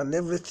explosion and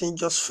everything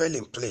just fell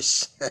in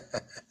place.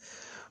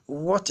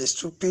 What a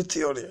stupid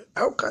theory.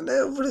 How can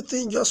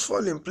everything just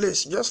fall in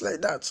place just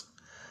like that?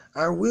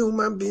 And we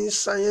human beings,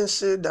 science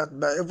said that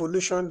by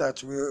evolution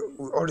that we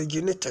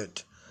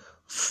originated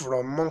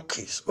from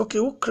monkeys. Okay,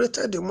 who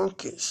created the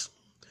monkeys?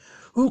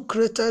 Who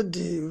created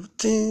the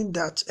thing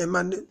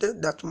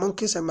that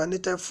monkeys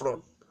emanated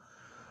from?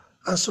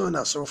 And so on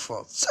and so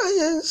forth.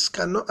 Science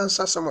cannot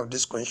answer some of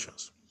these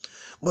questions.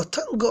 But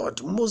thank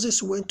God,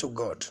 Moses went to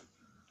God.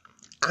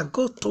 And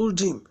God told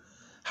him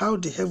how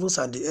the heavens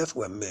and the earth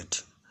were made.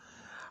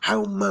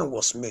 How man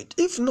was made.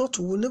 If not,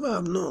 we would never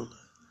have known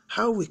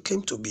how we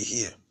came to be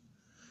here.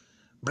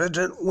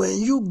 Brethren, when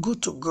you go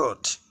to God,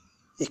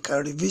 he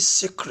can reveal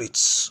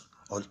secrets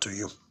unto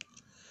you.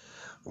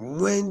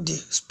 When the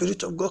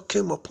Spirit of God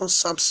came upon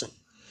Samson,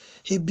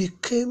 he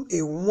became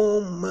a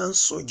one-man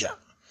soldier.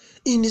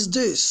 In his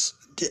days,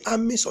 the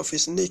armies of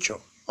his nation,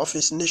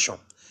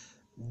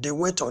 they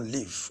went on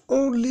leave.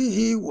 Only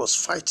he was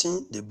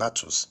fighting the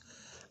battles.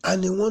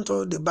 And he won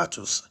all the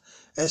battles,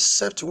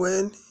 except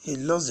when he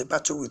lost the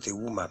battle with a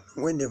woman,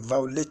 when he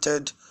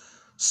violated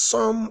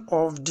some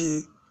of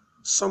the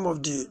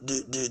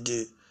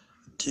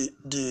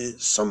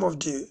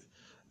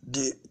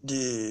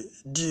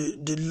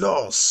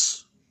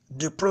laws,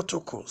 the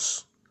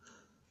protocols.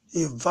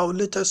 He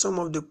violated some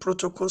of the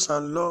protocols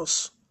and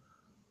laws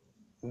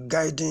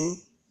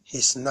guiding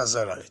his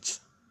Nazarite.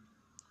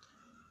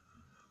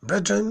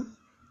 Brethren,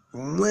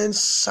 when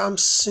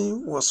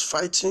Samson was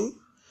fighting,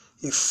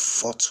 he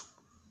fought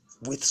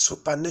with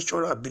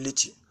supernatural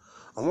ability.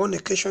 On one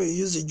occasion, he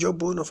used the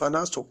jawbone of an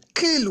ass to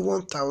kill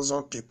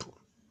 1,000 people.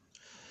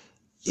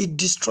 He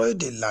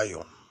destroyed a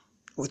lion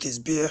with his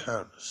bare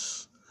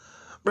hands.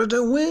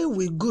 Brethren, when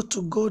we go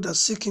to God and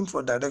seek him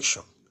for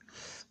direction,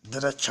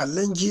 there are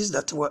challenges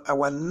that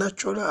our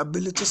natural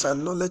abilities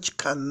and knowledge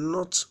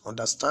cannot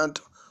understand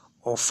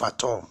or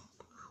fathom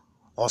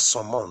or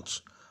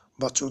surmount.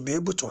 but you'll be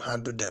able to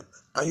handle them.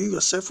 And you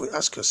yourself will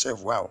ask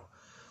yourself, wow,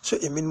 so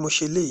Emin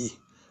Moshele,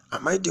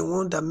 am I the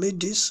one that made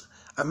this?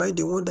 Am I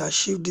the one that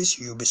achieved this?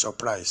 You'll be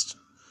surprised.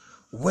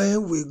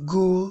 When we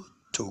go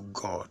to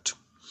God,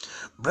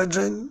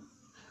 brethren,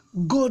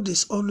 God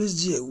is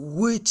always there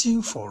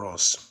waiting for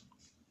us.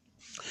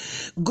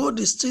 God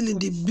is still in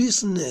the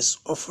business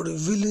of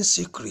revealing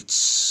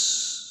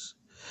secrets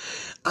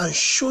and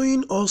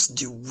showing us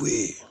the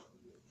way.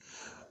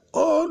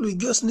 All we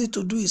just need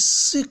to do is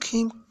seek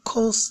Him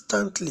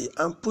constantly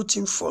and put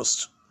Him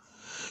first.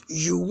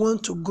 You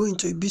want to go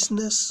into a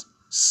business?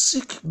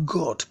 Seek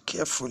God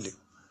carefully.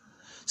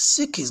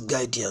 Seek His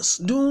guidance.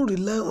 Don't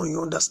rely on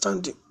your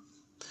understanding.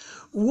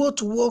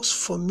 What works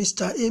for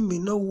Mr. A may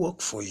not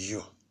work for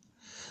you.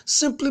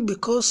 Simply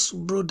because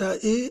Brother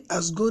A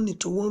has gone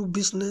into one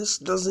business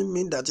doesn't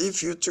mean that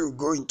if you two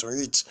go into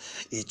it,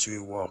 it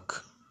will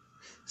work.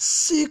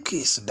 Seek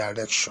His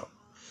direction.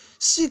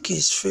 Seek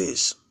His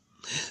face.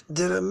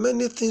 There are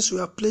many things we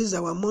have placed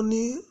our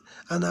money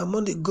and our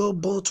money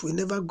got bought. We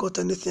never got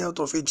anything out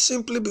of it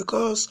simply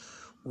because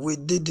we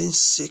didn't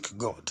seek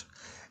God.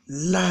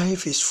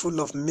 Life is full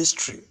of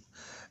mystery.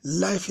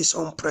 Life is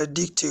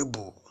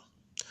unpredictable.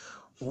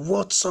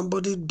 What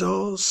somebody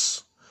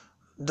does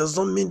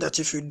not mean that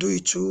if you do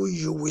it too,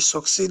 you will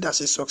succeed as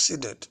he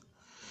succeeded.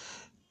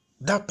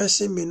 That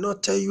person may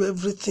not tell you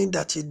everything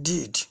that he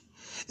did.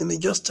 He may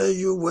just tell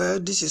you, well,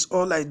 this is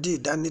all I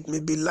did, and it may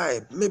be lie.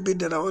 Maybe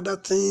there are other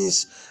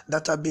things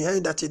that are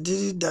behind that he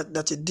did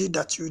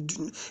that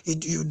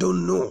you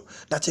don't know,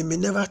 that he may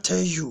never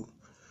tell you.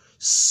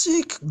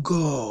 Seek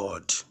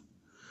God.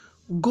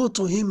 Go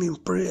to Him in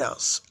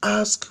prayers.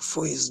 Ask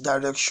for His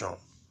direction.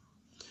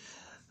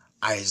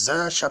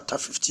 Isaiah chapter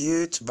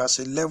 58 verse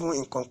 11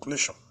 in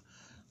conclusion.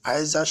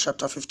 Isaiah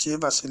chapter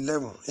 58 verse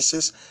 11. It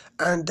says,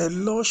 and the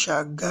Lord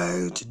shall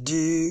guide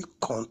thee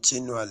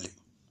continually,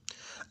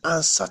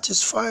 and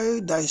satisfy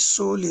thy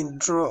soul in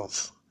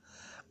drought,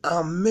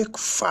 and make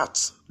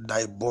fat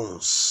thy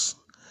bones,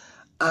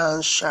 and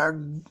thou shalt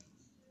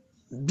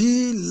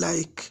be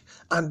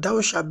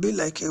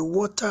like a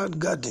watered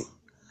garden,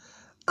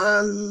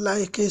 and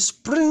like a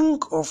spring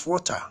of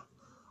water,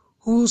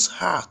 whose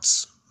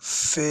hearts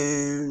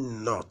fail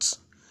not.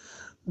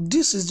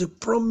 This is the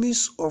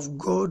promise of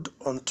God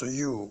unto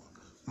you,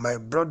 my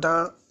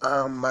brother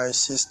and my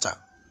sister.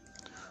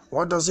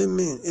 What does it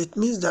mean? It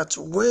means that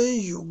when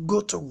you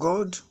go to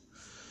God,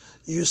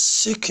 you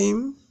seek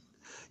Him,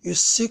 you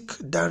seek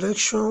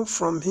direction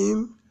from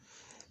Him,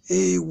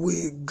 He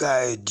will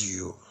guide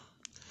you.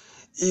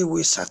 He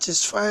will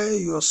satisfy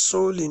your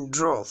soul in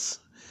drought.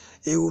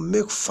 He will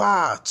make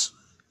fat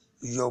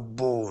your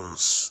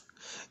bones.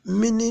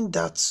 Meaning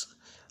that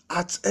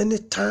at any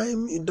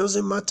time, it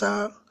doesn't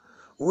matter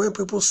when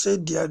people say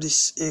there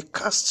is a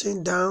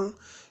casting down,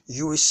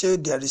 you will say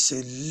there is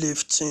a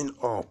lifting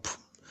up.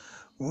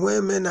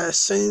 When men are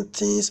saying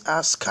things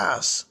are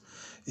scarce,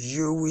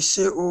 you will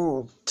say,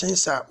 oh,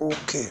 things are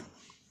okay.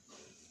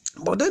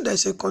 But then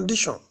there's a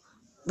condition.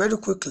 Very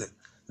quickly,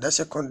 there's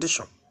a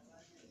condition.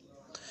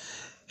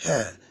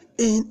 Here,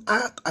 in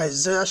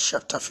Isaiah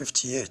chapter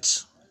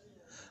 58,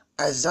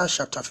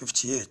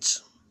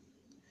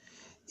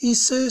 it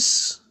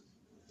says,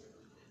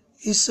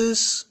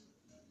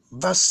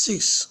 verse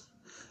 6,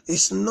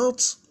 is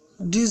not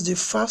this the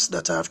fast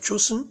that I have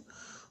chosen,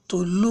 to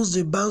loose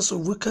the bands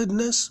of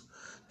wickedness,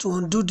 to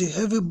undo the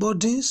heavy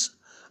burdens,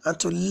 and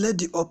to let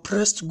the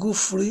oppressed go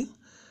free,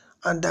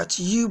 and that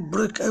ye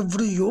break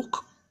every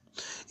yoke?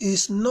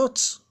 Is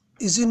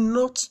it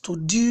not to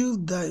deal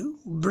thy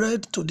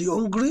bread to the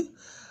hungry,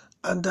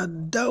 and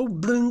that thou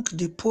bring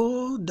the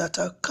poor that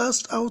are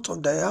cast out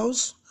of thy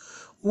house?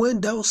 When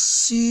thou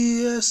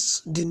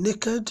seest the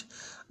naked,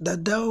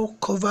 that thou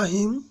cover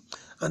him,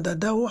 and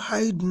that thou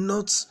hide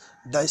not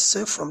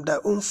thyself from thy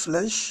own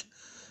flesh?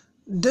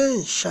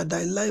 Then shall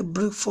thy light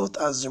break forth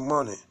as the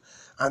morning,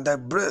 and thy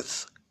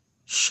breath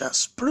shall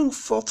spring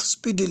forth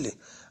speedily,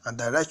 and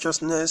thy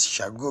righteousness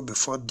shall go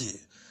before thee.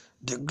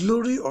 The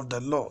glory of the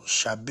Lord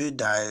shall be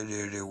thy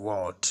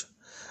reward.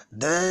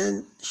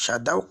 Then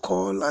shalt thou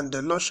call, and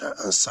the Lord shall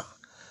answer.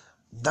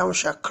 Thou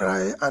shalt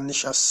cry, and he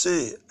shall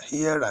say,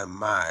 here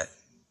am I.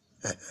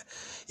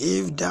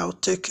 If thou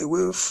take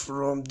away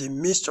from the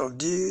midst of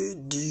thee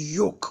the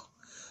yoke,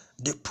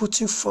 the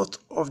putting forth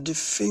of the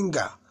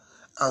finger,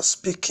 and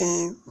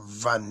speaking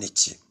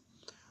vanity.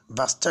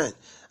 Verse 10,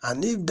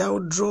 and if thou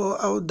draw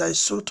out thy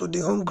soul to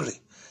the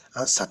hungry,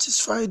 and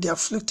satisfy the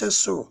afflicted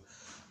soul,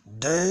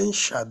 then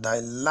shall thy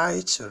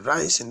light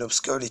rise in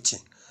obscurity,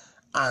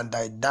 and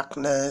thy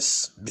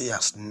darkness be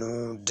as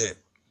noonday.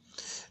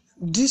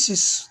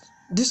 These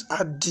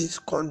are the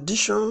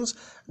conditions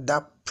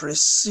that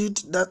precede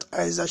that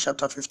Isaiah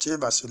chapter 58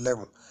 verse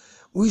 11,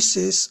 which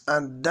says,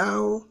 and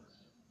the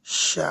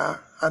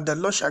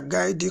Lord shall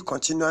guide thee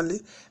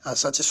continually, and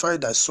satisfy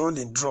thy soul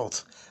in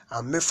drought,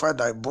 and make fat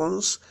thy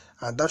bones,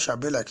 and thou shalt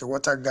be like a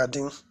water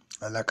garden,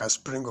 and like a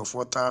spring of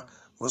water,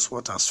 whose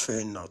waters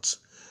fail not.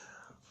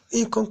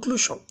 In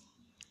conclusion,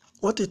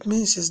 what it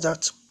means is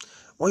that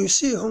when you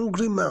see a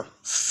hungry man,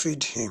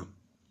 feed him.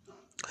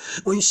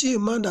 When you see a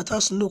man that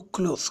has no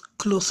clothes,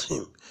 clothe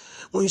him.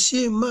 When you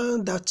see a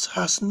man that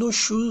has no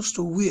shoes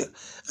to wear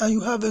and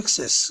you have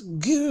excess,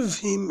 give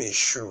him a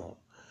shoe.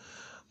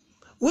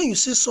 When you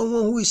see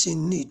someone who is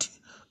in need,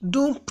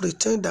 don't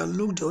pretend and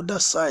look the other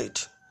side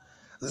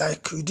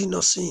like you did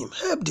not see him.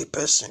 Help the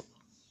person.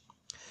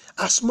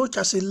 As much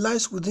as it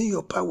lies within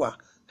your power,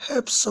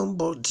 help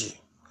somebody.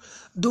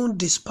 Don't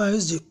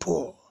despise the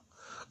poor.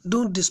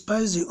 Don't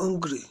despise the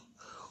hungry.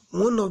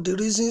 One of the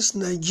reasons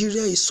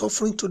Nigeria is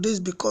suffering today is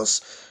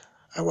because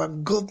our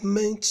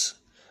government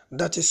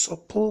that is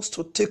supposed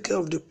to take care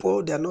of the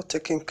poor, they are not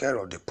taking care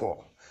of the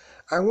poor.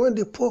 And when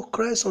the poor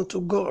cries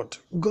unto God,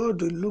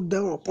 God will look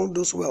down upon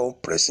those who are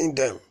oppressing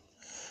them.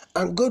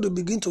 And God will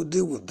begin to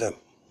deal with them.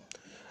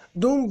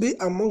 Don't be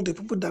among the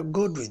people that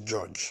God will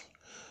judge.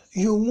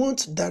 You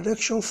want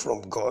direction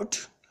from God.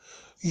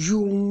 You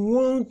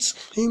want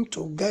Him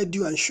to guide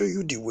you and show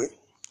you the way.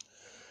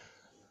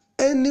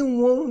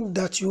 Anyone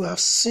that you have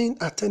seen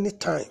at any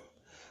time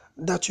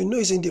that you know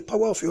is in the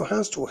power of your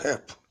hands to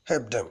help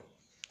them.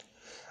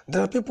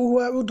 There are people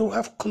who don't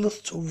have clothes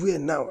to wear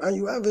now, and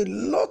you have a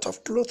lot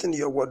of clothes in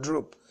your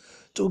wardrobe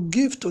to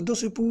give to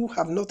those people who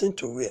have nothing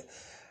to wear.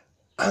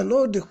 And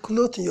all the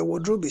clothes in your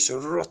wardrobe is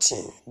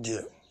rotting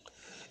there.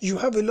 You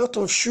have a lot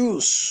of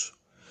shoes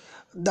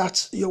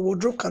that your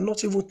wardrobe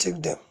cannot even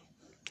take them.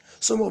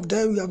 Some of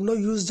them, you have not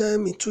used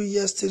them in 2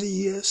 years, 3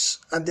 years,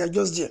 and they are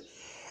just there.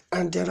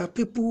 And there are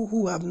people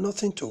who have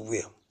nothing to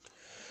wear.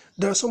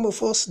 There are some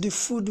of us, the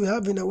food we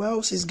have in our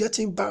house is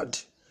getting bad.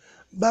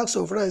 Bags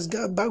of rice,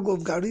 bag of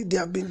gari, they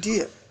have been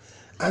there.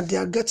 And they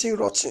are getting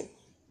rotten.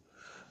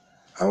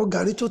 Our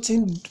gari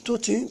totin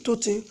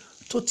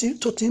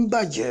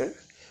baje.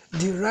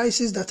 The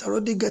rices that are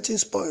already getting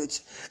spoiled.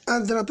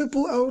 And there are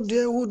people out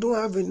there who don't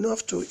have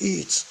enough to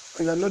eat.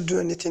 And you are not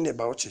doing anything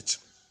about it.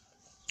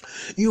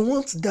 You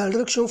want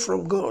direction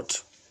from God.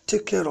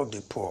 Take care of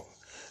the poor.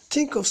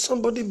 Think of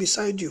somebody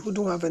beside you who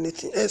don't have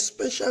anything,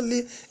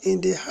 especially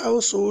in the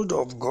household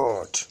of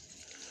God,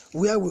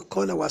 where we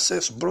call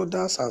ourselves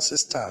brothers and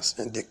sisters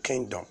in the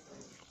kingdom.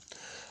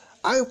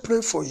 I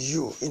pray for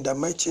you in the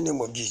mighty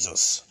name of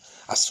Jesus,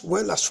 as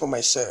well as for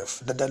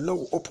myself, that the Lord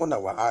will open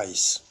our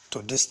eyes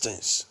to these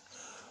things.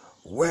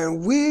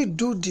 When we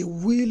do the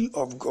will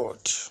of God,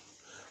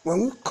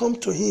 when we come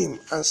to Him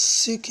and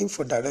seek Him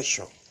for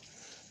direction,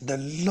 the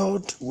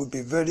Lord will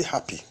be very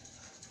happy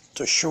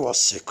to show us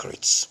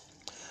secrets.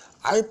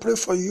 I pray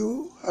for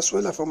you as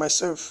well as for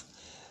myself.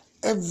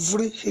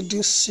 Every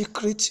hidden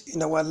secret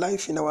in our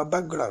life, in our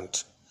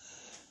background,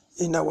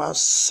 in our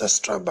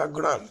ancestral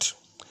background,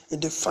 in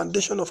the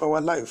foundation of our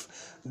life,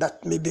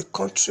 that may be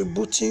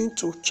contributing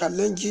to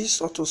challenges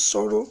or to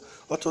sorrow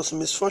or to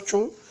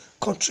misfortune,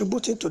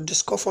 contributing to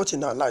discomfort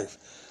in our life.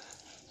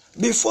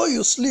 Before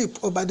you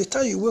sleep or by the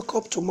time you wake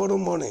up tomorrow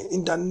morning,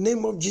 in the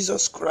name of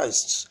Jesus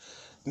Christ,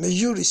 may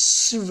you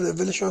receive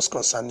revelations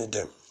concerning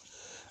them.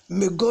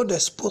 May God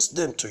expose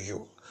them to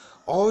you.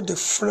 All the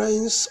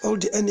friends, all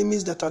the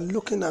enemies that are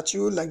looking at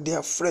you like they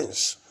are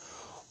friends.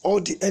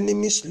 All the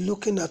enemies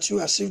looking at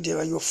you as if they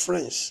are your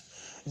friends.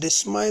 They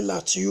smile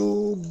at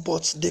you,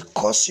 but they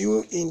curse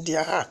you in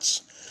their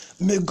hearts.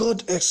 May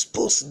God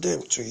expose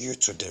them to you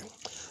today.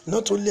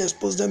 Not only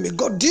expose them, may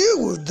God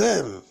deal with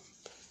them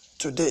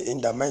today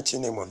in the mighty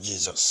name of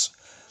Jesus.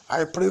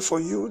 I pray for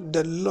you,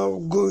 the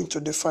Lord go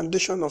into the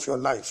foundation of your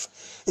life,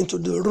 into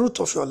the root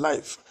of your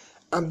life,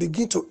 and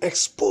begin to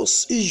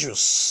expose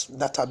issues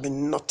that have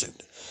been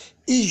noted,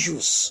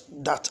 issues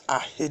that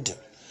are hidden,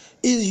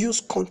 issues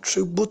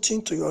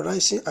contributing to your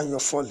rising and your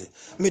falling.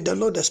 May the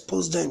Lord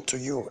expose them to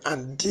you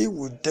and deal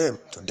with them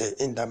today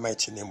in the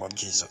mighty name of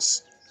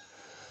Jesus.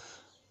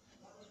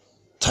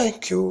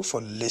 Thank you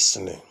for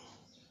listening.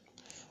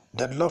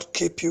 The Lord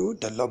keep you,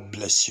 the Lord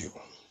bless you.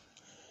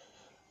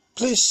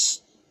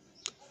 Please,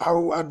 I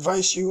will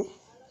advise you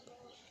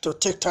to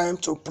take time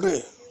to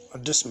pray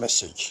on this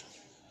message.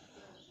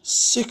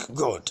 Seek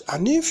God.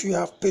 And if you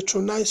have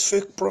patronized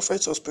fake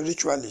prophets or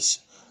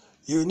spiritualists,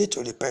 you need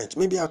to repent.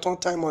 Maybe at one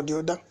time or the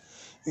other,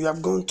 you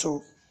have gone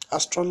to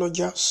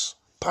astrologers,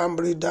 palm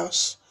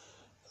readers,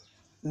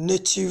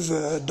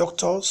 native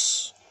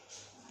doctors,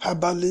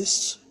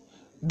 herbalists,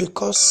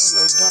 because you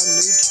are that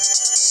need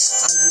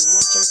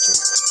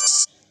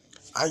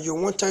and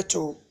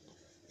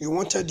you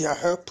wanted their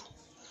help.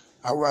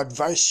 I will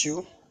advise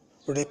you,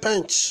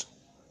 repent,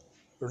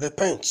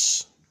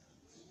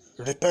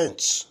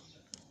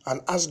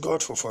 and ask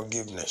God for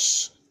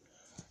forgiveness.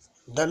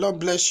 The Lord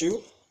bless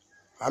you,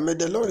 and may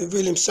the Lord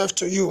reveal Himself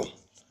to you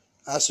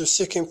as you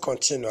seek Him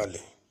continually.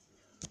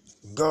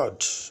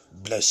 God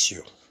bless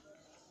you.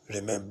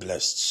 Remain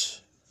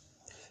blessed.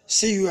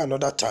 See you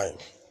another time.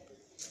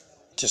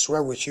 It is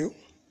well with you.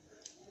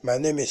 My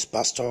name is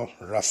Pastor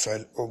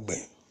Raphael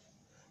Ogbe.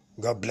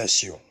 God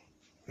bless you.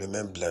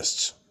 Remain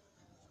blessed.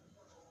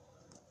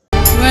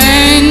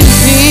 When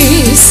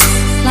peace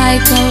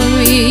like a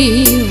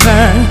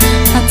river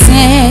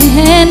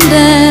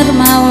attended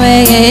my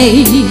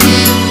way,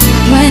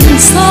 when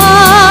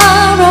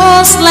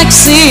sorrows like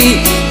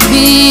sea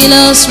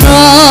billows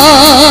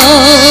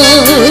roll,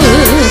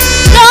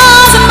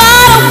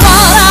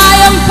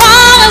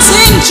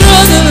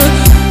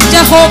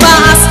 Jehovah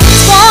has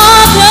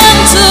spoken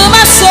to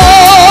my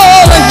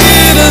soul.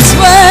 It is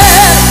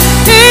well,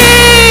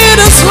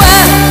 it is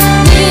well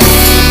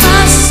with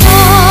my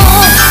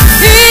soul.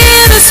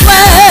 It is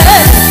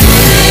well.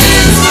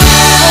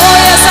 Oh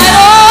yes, I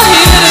know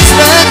it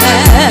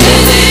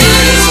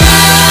is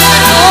well.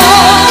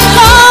 Oh,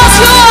 'cause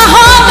you are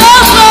on the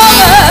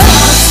throne.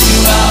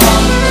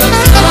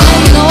 I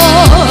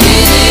know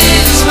it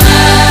is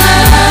well.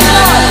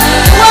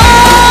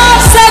 What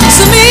said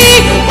to me?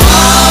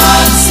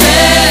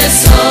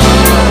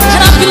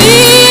 And I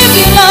believe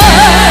you, Lord.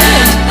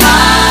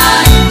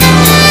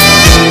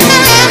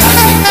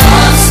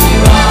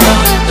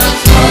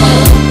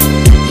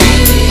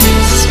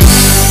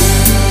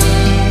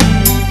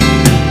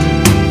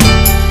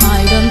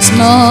 I don't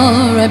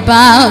know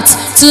about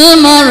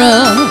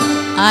tomorrow.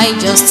 I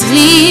just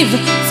live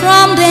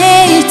from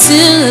day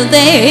to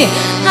day.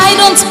 I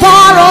don't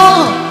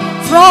borrow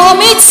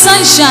from its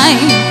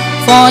sunshine,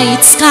 for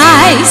its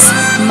skies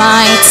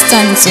might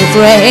turn to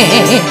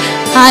gray.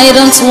 I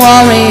don't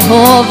worry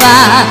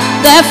over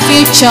the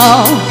future,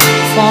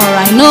 for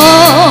I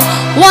know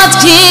what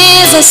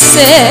Jesus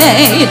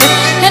said.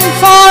 And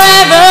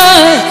forever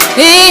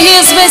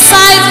He is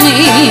beside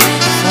me,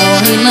 for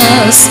He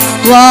knows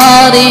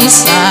what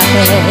is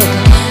ahead.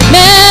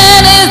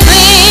 Many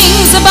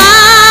things about